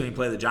 2 weeks when you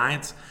play the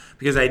Giants,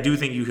 because I do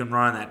think you can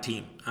run on that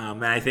team.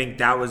 And I think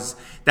that was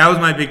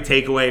my big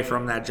takeaway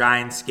from that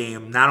Giants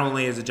game. Not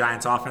only is the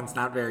Giants offense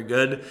not very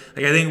good,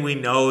 like I think we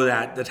know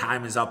that the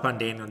time is up on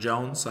Daniel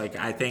Jones. Like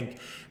I think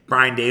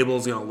Brian Dable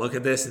is going to look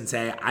at this and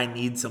say, I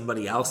need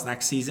somebody else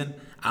next season.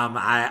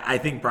 I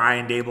think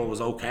Brian Dable was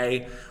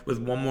okay with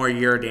one more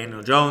year of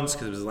Daniel Jones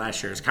because it was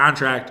last year's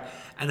contract.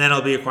 And then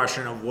it'll be a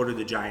question of what do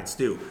the Giants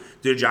do?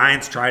 Do the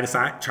Giants try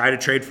to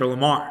trade for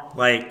Lamar?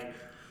 Like,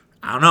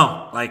 I don't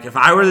know. Like, if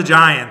I were the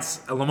Giants,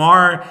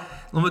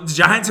 the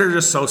Giants are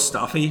just so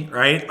stuffy,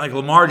 right? Like,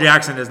 Lamar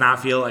Jackson does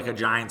not feel like a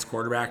Giants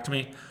quarterback to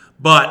me.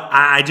 But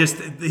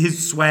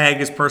his swag,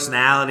 his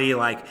personality,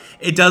 like,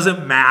 it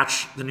doesn't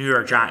match the New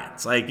York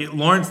Giants. Like,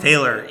 Lawrence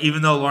Taylor,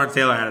 even though Lawrence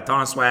Taylor had a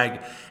ton of swag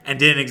and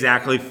didn't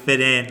exactly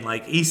fit in,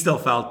 like, he still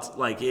felt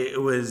like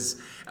it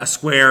was a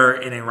square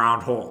in a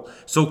round hole.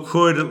 So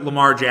could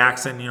Lamar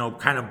Jackson,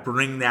 kind of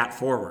bring that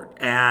forward?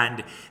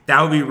 And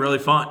that would be really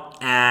fun.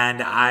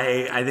 And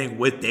I think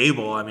with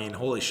Dable, I mean,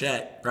 holy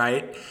shit,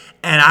 right?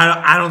 And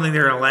I don't think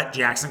they're going to let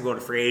Jackson go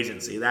to free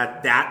agency.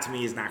 That to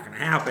me is not going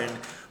to happen.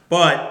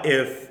 But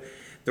if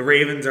the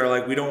Ravens are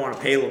like, we don't want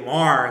to pay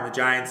Lamar, and the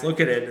Giants look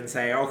at it and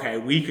say, okay,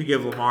 we could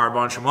give Lamar a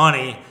bunch of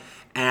money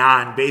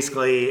and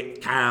basically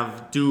kind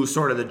of do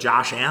sort of the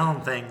Josh Allen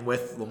thing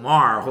with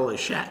Lamar, holy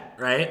shit,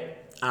 right?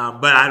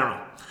 But I don't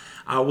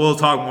know. We'll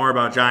talk more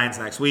about Giants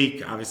next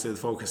week. Obviously, the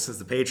focus is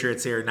the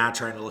Patriots here, not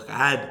trying to look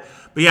ahead.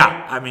 But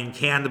yeah, I mean,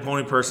 can the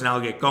pony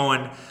personnel get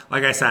going?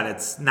 Like I said,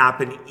 it's not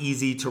been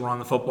easy to run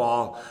the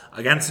football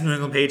against the New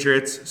England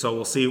Patriots, so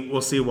we'll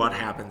see what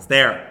happens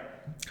there.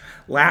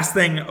 Last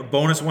thing, a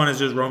bonus one is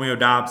just Romeo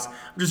Doubs.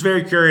 I'm just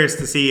very curious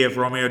to see if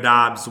Romeo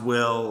Doubs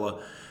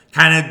will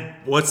kind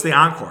of, what's the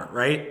encore,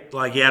 right?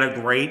 Like, he had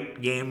a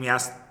great game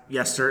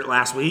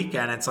last week,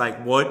 and it's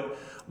like, what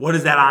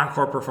does that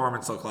encore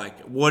performance look like?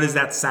 What is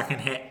that second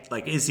hit?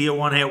 Like, is he a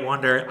one-hit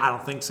wonder? I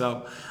don't think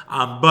so.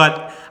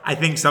 But I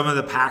think some of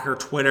the Packer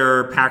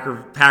Twitter,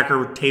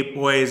 Packer tape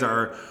boys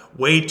are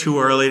way too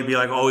early to be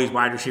like, oh, he's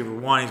wide receiver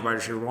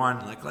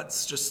one. Like,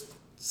 let's just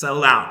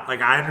settle down.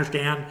 Like, I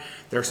understand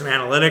there's some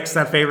analytics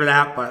that favor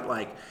that, but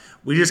like,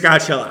 we just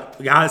got to chill out.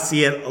 We got to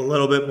see it a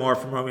little bit more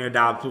from Romeo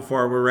Doubs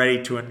before we're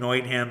ready to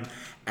anoint him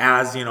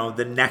as,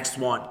 the next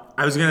one.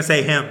 I was going to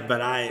say him,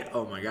 but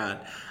oh my God.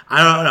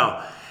 I don't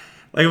know.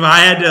 Like if I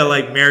had to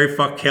like marry,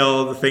 fuck,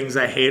 kill the things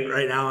I hate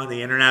right now on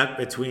the internet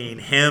between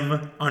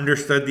him,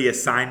 Understood the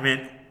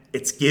Assignment,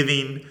 It's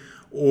Giving,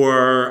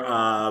 or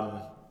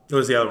what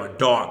was the other one?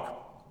 Dog.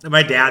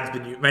 My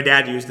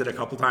dad used it a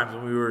couple times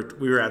when we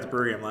were at the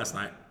brewery game last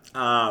night,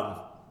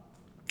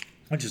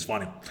 which is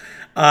funny.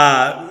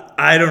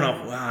 I don't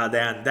know. Wow,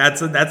 Dan, that's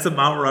the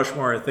Mount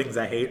Rushmore of things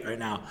I hate right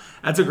now.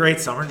 That's a great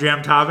summer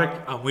jam topic.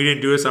 We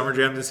didn't do a summer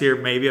jam this year.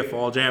 Maybe a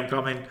fall jam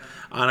coming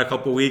in a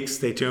couple weeks.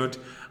 Stay tuned.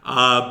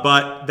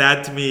 But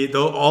that to me,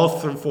 though, all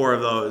four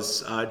of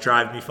those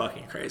drive me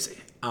fucking crazy.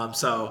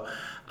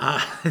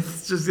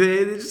 It's just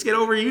they just get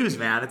overused,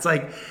 man. It's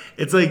like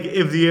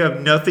if you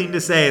have nothing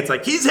to say, it's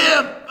like he's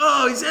him.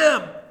 Oh, he's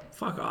him.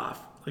 Fuck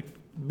off. Like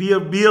be a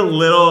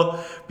little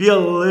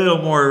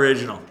more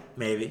original,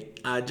 maybe.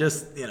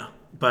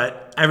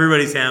 But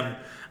everybody's him.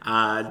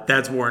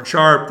 That's Warren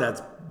Sharp.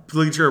 That's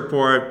Bleacher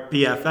Report,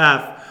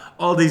 PFF.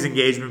 All these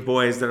engagement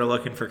boys that are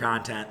looking for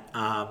content.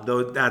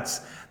 Though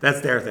that's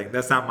their thing.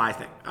 That's not my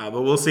thing.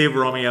 But we'll see if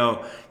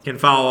Romeo can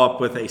follow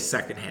up with a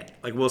second hit.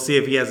 Like we'll see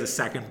if he has a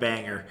second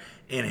banger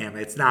in him.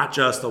 It's not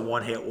just a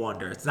one-hit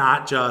wonder. It's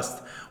not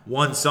just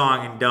one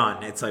song and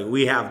done. It's like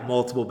we have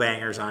multiple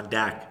bangers on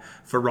deck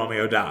for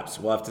Romeo Doubs.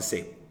 We'll have to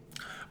see.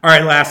 All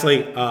right,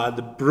 lastly,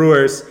 the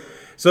Brewers.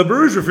 So the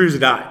Brewers refuse to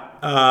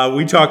die.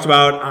 We talked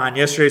about on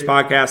yesterday's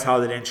podcast how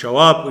they didn't show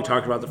up. We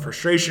talked about the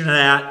frustration of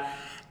that.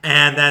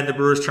 And then the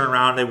Brewers turn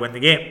around and they win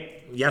the game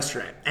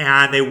yesterday.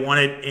 And they won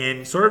it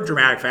in sort of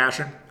dramatic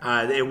fashion.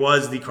 It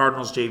was the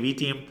Cardinals JV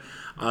team.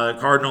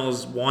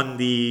 Cardinals won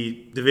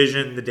the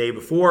division the day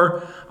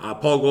before.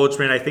 Paul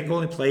Goldschmidt, I think,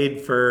 only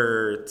played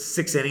for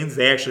 6 innings.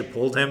 They actually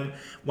pulled him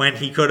when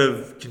he could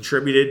have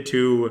contributed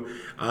to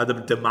the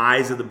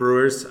demise of the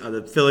Brewers.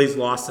 The Phillies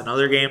lost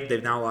another game.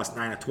 They've now lost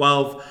 9 of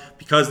 12.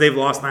 Because they've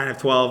lost 9 of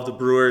 12, the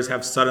Brewers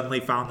have suddenly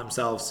found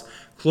themselves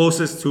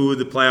closest to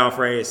the playoff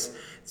race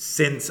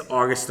since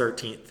August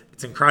 13th.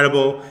 It's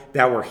incredible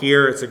that we're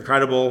here. It's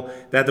incredible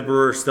that the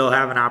Brewers still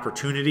have an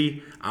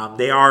opportunity.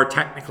 They are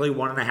technically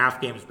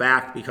 1.5 games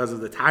back because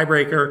of the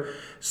tiebreaker.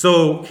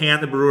 So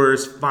can the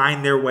Brewers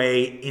find their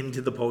way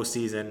into the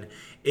postseason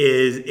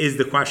is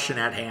the question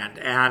at hand.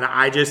 And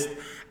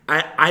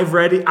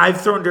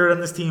I've thrown dirt on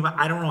this team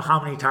I don't know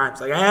how many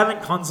times. Like I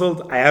haven't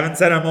consoled. I haven't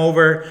said I'm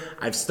over.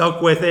 I've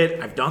stuck with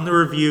it. I've done the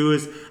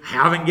reviews. I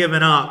haven't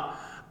given up.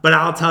 But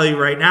I'll tell you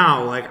right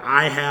now, like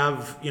I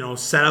have,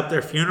 set up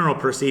their funeral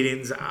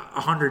proceedings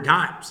 100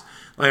 times.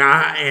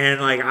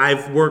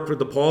 I've worked with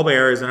the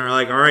pallbearers and are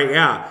like, all right,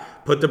 yeah,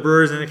 put the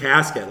Brewers in a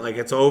casket. Like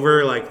it's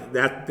over. Like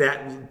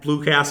that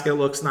blue casket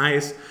looks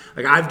nice.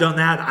 Like I've done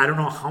that. I don't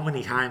know how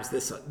many times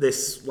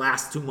this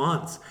last 2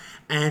 months.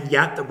 And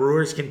yet the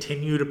Brewers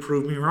continue to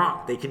prove me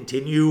wrong. They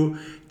continue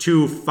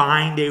to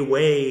find a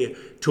way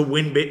to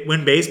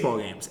win baseball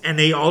games. And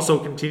they also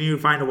continue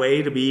to find a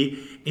way to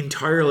be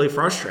entirely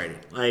frustrating.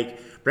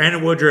 Like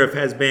Brandon Woodruff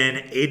has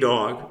been a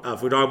dog.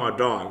 If we're talking about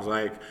dogs,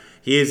 like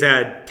he has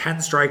had 10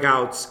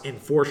 strikeouts in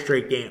 4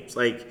 straight games.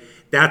 Like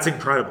that's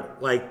incredible.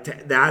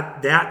 Like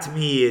that to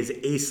me is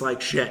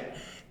ace-like shit.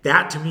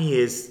 That to me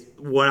is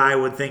what I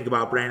would think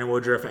about Brandon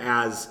Woodruff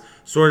as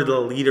sort of the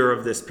leader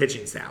of this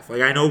pitching staff.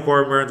 Like I know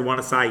Corbin Burns won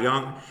a Cy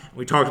Young.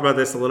 We talked about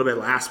this a little bit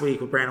last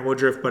week with Brandon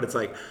Woodruff, but it's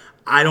like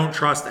I don't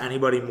trust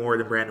anybody more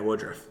than Brandon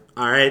Woodruff.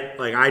 All right?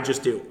 Like I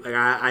just do. Like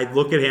I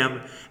look at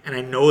him and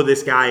I know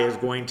this guy is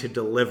going to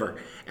deliver.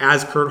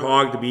 As Kurt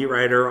Hogg, the beat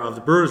writer of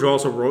the Brewers, who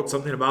also wrote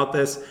something about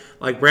this,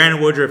 like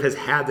Brandon Woodruff has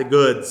had the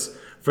goods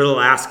for the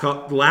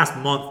last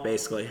month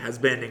basically, has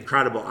been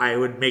incredible. I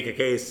would make a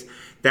case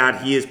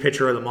that he is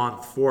pitcher of the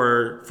month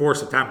for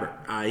September.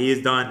 He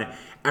has done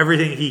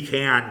everything he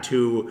can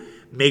to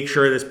make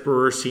sure this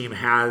Brewers team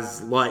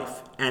has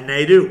life. And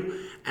they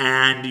do.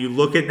 And you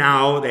look at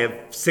now, they have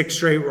 6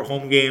 straight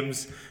home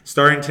games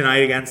starting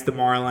tonight against the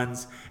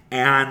Marlins.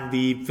 And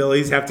the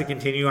Phillies have to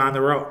continue on the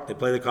road. They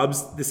play the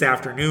Cubs this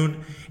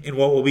afternoon in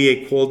what will be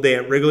a cold day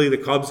at Wrigley. The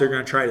Cubs are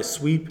going to try to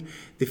sweep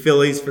the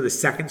Phillies for the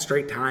 2nd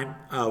straight time,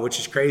 which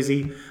is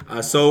crazy.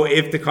 So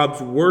if the Cubs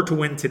were to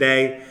win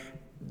today,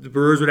 the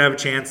Brewers would have a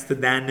chance to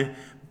then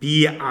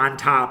be on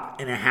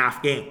top in a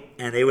half game.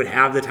 And they would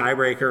have the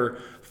tiebreaker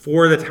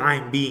for the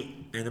time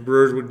being. And the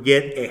Brewers would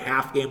get a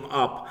half game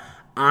up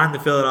on the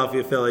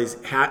Philadelphia Phillies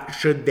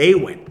should they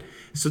win.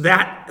 So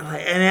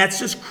that's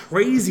just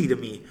crazy to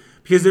me.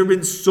 Because there have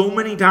been so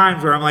many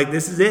times where I'm like,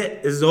 this is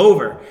it. This is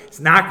over. It's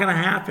not going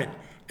to happen.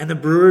 And the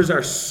Brewers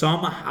are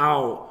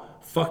somehow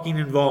fucking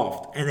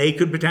involved. And they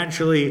could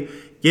potentially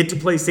get to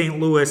play St.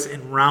 Louis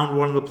in round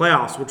 1 of the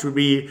playoffs, which would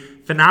be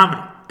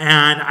phenomenal.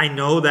 And I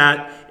know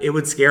that it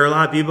would scare a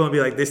lot of people and be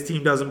like, this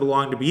team doesn't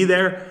belong to be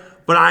there.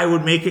 But I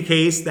would make a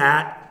case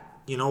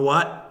that, you know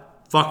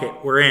what? Fuck it,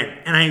 we're in.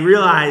 And I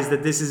realized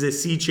that this is a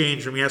sea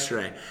change from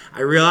yesterday.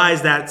 I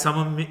realized that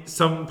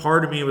some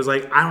part of me was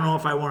like, I don't know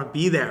if I want to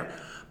be there.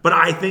 But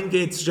I think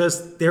it's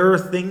just, there are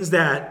things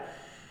that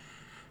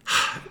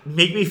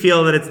make me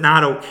feel that it's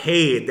not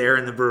okay there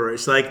in the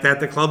Brewers. Like that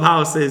the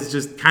clubhouse is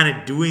just kind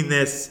of doing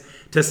this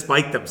to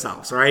spite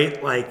themselves,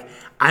 right? Like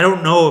I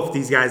don't know if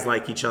these guys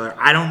like each other.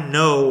 I don't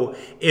know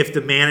if the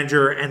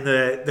manager and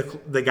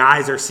the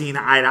guys are seeing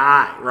eye to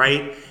eye,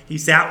 right? He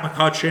sat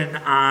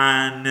McCutchen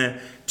on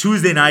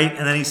Tuesday night,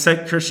 and then he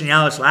sat Christian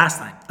Yelich last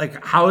night.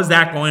 Like, how is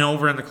that going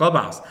over in the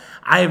clubhouse?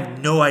 I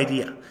have no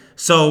idea.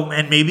 So,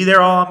 and maybe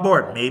they're all on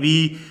board.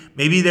 Maybe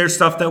there's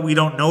stuff that we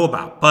don't know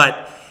about.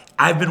 But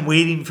I've been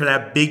waiting for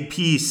that big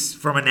piece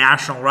from a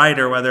national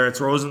writer, whether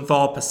it's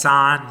Rosenthal,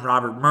 Passan,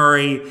 Robert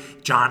Murray,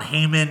 John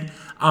Heyman,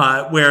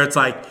 where it's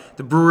like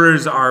the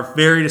Brewers are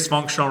very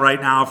dysfunctional right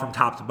now from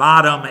top to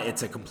bottom.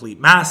 It's a complete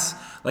mess.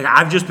 Like,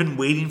 I've just been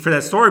waiting for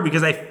that story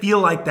because I feel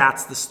like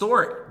that's the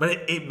story.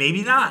 But it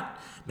maybe not.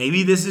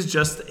 Maybe this is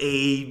just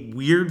a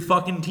weird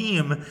fucking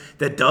team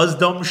that does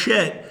dumb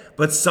shit,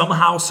 but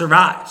somehow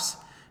survives.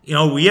 You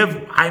know,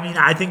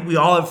 I think we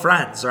all have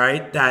friends,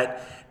 right,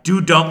 that do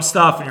dumb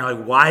stuff, and you're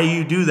like, why do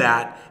you do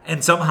that?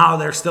 And somehow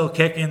they're still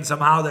kicking.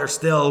 Somehow they're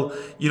still,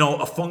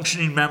 a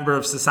functioning member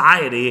of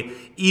society,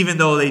 even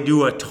though they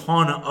do a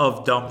ton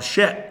of dumb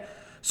shit.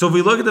 So if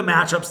we look at the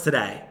matchups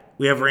today,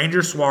 we have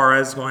Ranger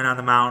Suarez going on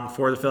the mound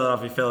for the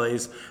Philadelphia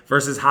Phillies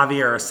versus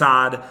Javier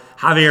Assad.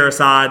 Javier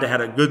Assad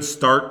had a good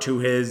start to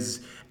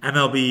his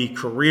MLB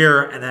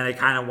career, and then it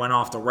kind of went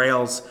off the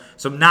rails.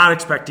 So I'm not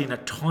expecting a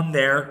ton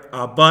there,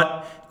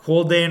 but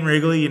cold day in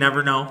Wrigley, you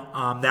never know.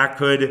 That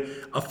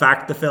could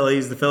affect the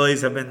Phillies. The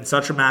Phillies have been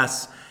such a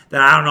mess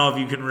that I don't know if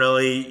you can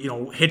really,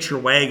 hitch your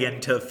wagon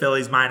to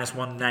Phillies minus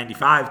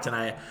 195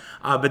 tonight.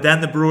 But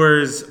then the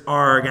Brewers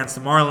are against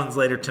the Marlins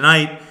later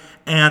tonight.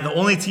 And the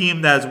only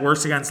team that is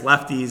worse against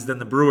lefties than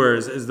the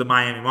Brewers is the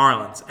Miami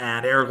Marlins.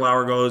 And Eric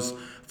Lauer goes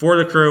for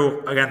the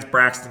Crew against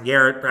Braxton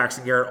Garrett.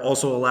 Braxton Garrett,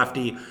 also a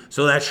lefty.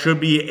 So that should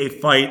be a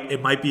fight.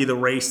 It might be the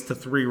race to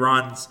 3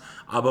 runs.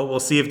 But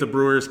we'll see if the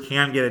Brewers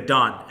can get it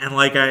done. And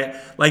like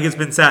it's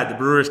been said, the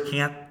Brewers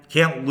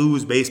can't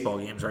lose baseball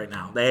games right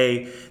now.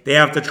 They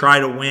have to try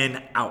to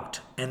win out.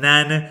 And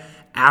then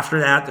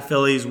after that, the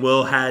Phillies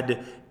will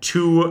head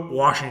to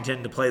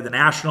Washington to play the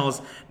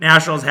Nationals.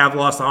 Nationals have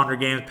lost 100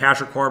 games.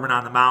 Patrick Corbin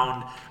on the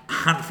mound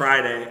on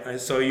Friday.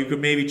 So you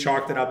could maybe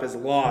chalk that up as a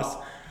loss.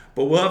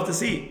 But we'll have to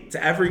see. It's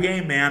every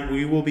game, man.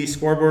 We will be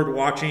scoreboard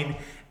watching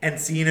and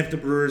seeing if the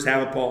Brewers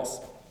have a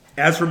pulse.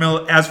 As for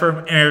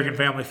American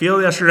Family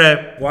Field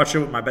yesterday, watched it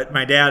with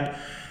my dad.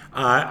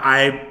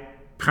 I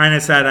kind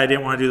of said I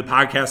didn't want to do the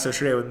podcast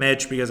yesterday with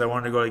Mitch because I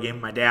wanted to go to the game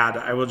with my dad.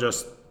 I will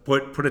just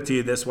put it to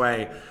you this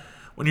way.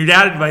 When your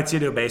dad invites you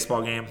to a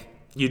baseball game,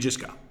 you just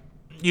go.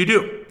 You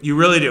do. You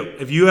really do.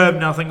 If you have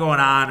nothing going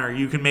on or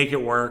you can make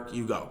it work,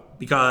 you go.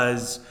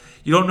 Because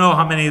you don't know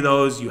how many of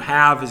those you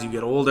have as you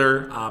get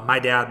older. My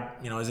dad,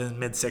 is in his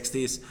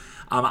mid-60s.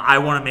 I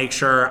want to make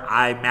sure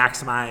I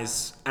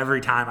maximize every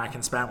time I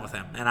can spend with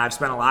him. And I've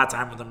spent a lot of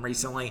time with him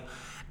recently.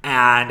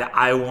 And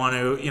I want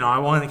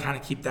to kind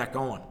of keep that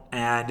going.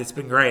 And it's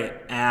been great.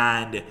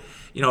 And,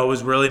 it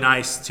was really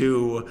nice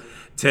to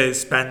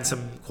spend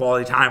some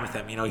quality time with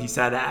him. He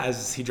said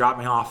as he dropped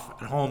me off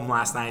at home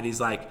last night,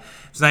 he's like,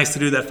 it's nice to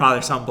do that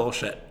father-son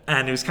bullshit.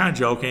 And he was kind of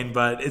joking,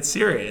 but it's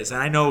serious.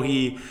 And I know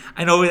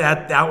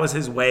that was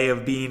his way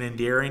of being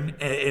endearing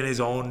in his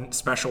own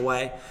special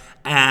way.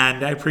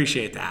 And I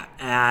appreciate that.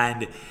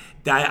 And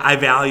I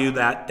value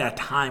that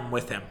time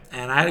with him,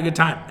 and I had a good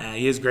time.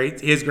 He has great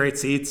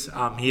seats.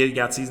 He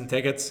got season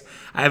tickets.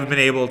 I haven't been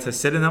able to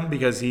sit in them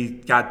because he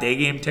got day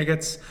game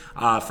tickets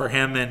for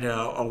him and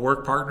a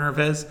work partner of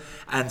his,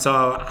 and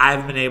so I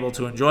haven't been able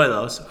to enjoy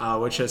those,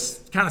 which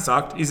has kind of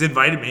sucked. He's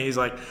invited me. He's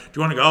like, "Do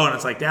you want to go?" And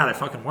it's like, "Dad, I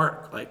fucking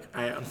work." Like,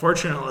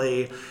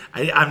 unfortunately,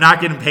 I'm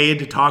not getting paid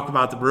to talk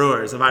about the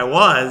Brewers. If I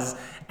was,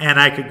 and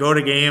I could go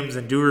to games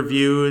and do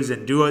reviews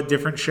and do a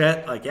different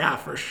shit, like, yeah,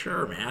 for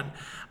sure, man.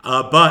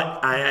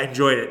 But I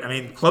enjoyed it. I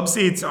mean, club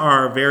seats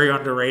are very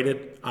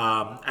underrated.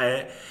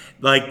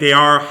 They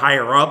are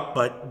higher up,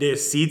 but the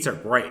seats are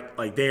great.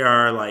 Like, they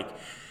are like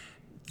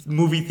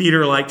movie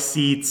theater-like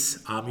seats.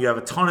 You have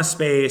a ton of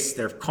space.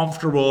 They're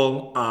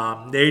comfortable.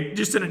 They're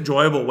just an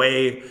enjoyable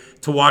way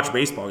to watch a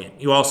baseball game.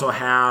 You also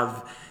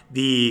have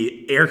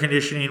the air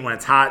conditioning when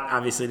it's hot.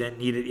 Obviously didn't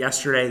need it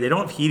yesterday. They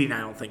don't have heating, I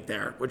don't think,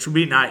 there, which would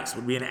be nice.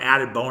 Would be an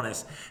added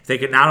bonus. If they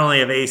could not only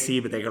have AC,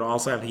 but they could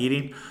also have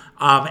heating.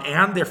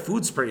 And their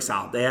food's pretty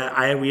solid.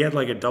 We had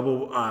like a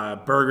double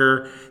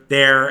burger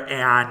there,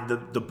 and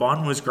the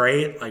bun was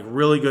great, like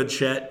really good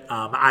shit.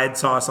 I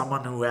saw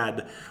someone who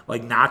had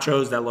like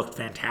nachos that looked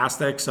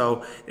fantastic.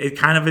 So it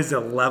kind of is a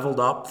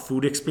leveled up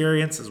food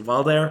experience as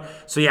well there.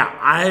 So yeah,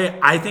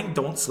 I think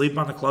don't sleep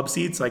on the club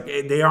seats. Like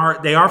they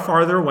are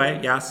farther away.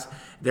 Yes,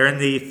 they're in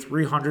the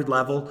 300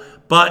 level,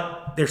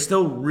 but they're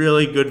still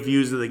really good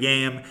views of the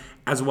game,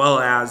 as well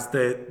as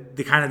the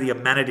kind of the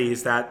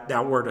amenities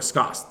that were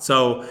discussed.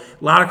 So a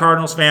lot of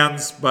Cardinals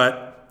fans,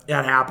 but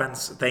that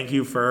happens. Thank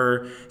you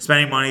for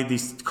spending money.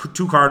 These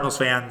 2 Cardinals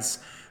fans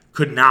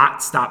could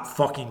not stop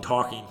fucking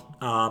talking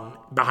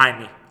behind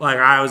me. Like,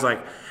 I was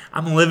like,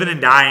 I'm living and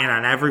dying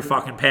on every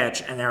fucking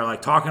pitch. And they're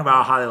like talking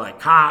about how they like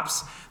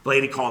cops. The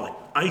lady called it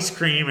ice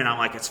cream. And I'm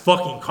like, it's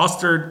fucking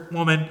custard,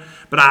 woman.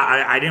 But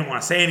I didn't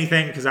want to say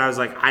anything because I was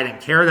like, I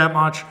didn't care that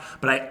much.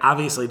 But I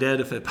obviously did.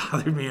 If it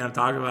bothered me, I'm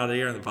talking about it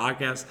here on the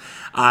podcast.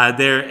 I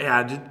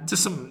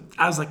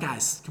was like,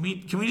 guys, can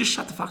we just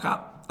shut the fuck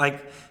up? Like,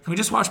 can we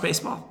just watch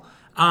baseball?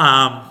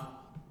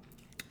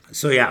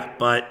 So yeah,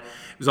 but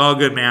it was all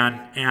good,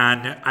 man.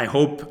 And I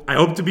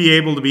hope to be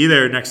able to be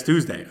there next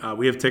Tuesday.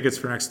 We have tickets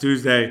for next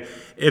Tuesday.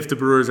 If the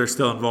Brewers are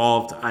still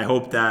involved, I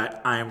hope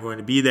that I am going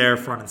to be there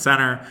front and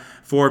center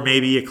for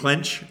maybe a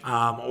clinch,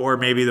 or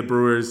maybe the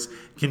Brewers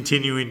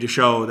continuing to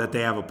show that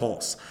they have a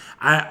pulse.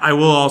 I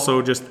will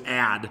also just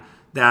add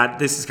that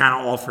this is kind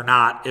of all for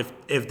naught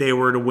if they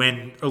were to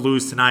win or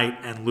lose tonight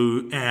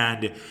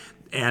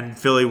and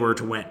Philly were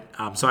to win.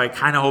 So I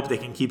kind of hope they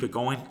can keep it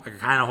going. I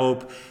kind of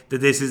hope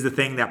that this is the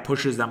thing that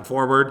pushes them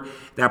forward,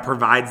 that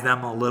provides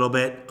them a little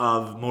bit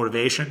of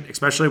motivation,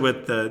 especially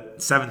with the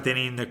seventh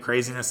inning, the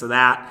craziness of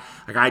that.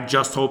 Like, I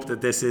just hope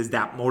that this is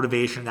that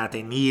motivation that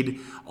they need.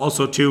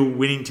 Also, too,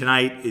 winning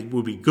tonight, it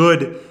would be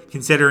good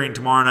considering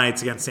tomorrow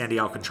night's against Sandy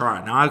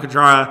Alcantara. Now,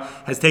 Alcantara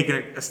has taken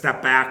a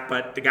step back,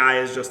 but the guy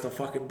is just a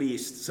fucking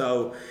beast.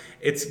 So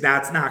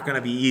that's not going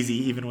to be easy,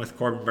 even with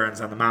Corbin Burnes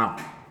on the mound.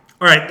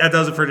 All right, that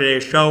does it for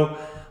today's show.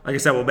 Like I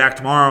said, we'll be back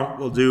tomorrow.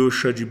 We'll do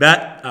Should You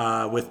Bet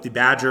with the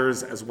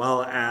Badgers as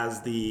well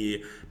as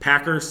the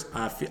Packers.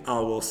 I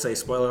will say,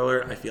 spoiler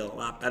alert, I feel a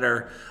lot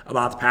better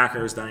about the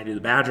Packers than I do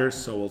the Badgers,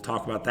 so we'll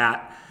talk about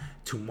that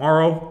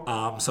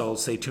tomorrow. So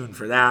stay tuned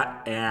for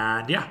that.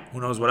 And yeah, who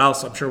knows what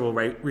else. I'm sure we'll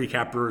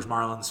recap Brewers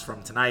Marlins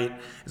from tonight,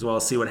 as well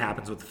as see what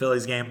happens with the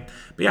Phillies game.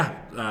 But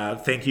yeah,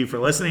 thank you for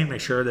listening.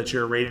 Make sure that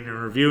you're rating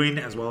and reviewing,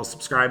 as well as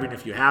subscribing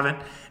if you haven't,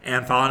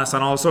 and following us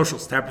on all the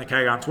socials. Tapping the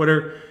Keg on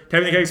Twitter,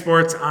 Tapping the Keg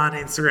Sports on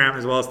Instagram,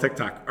 as well as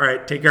TikTok. All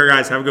right, take care,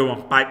 guys. Have a good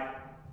one. Bye.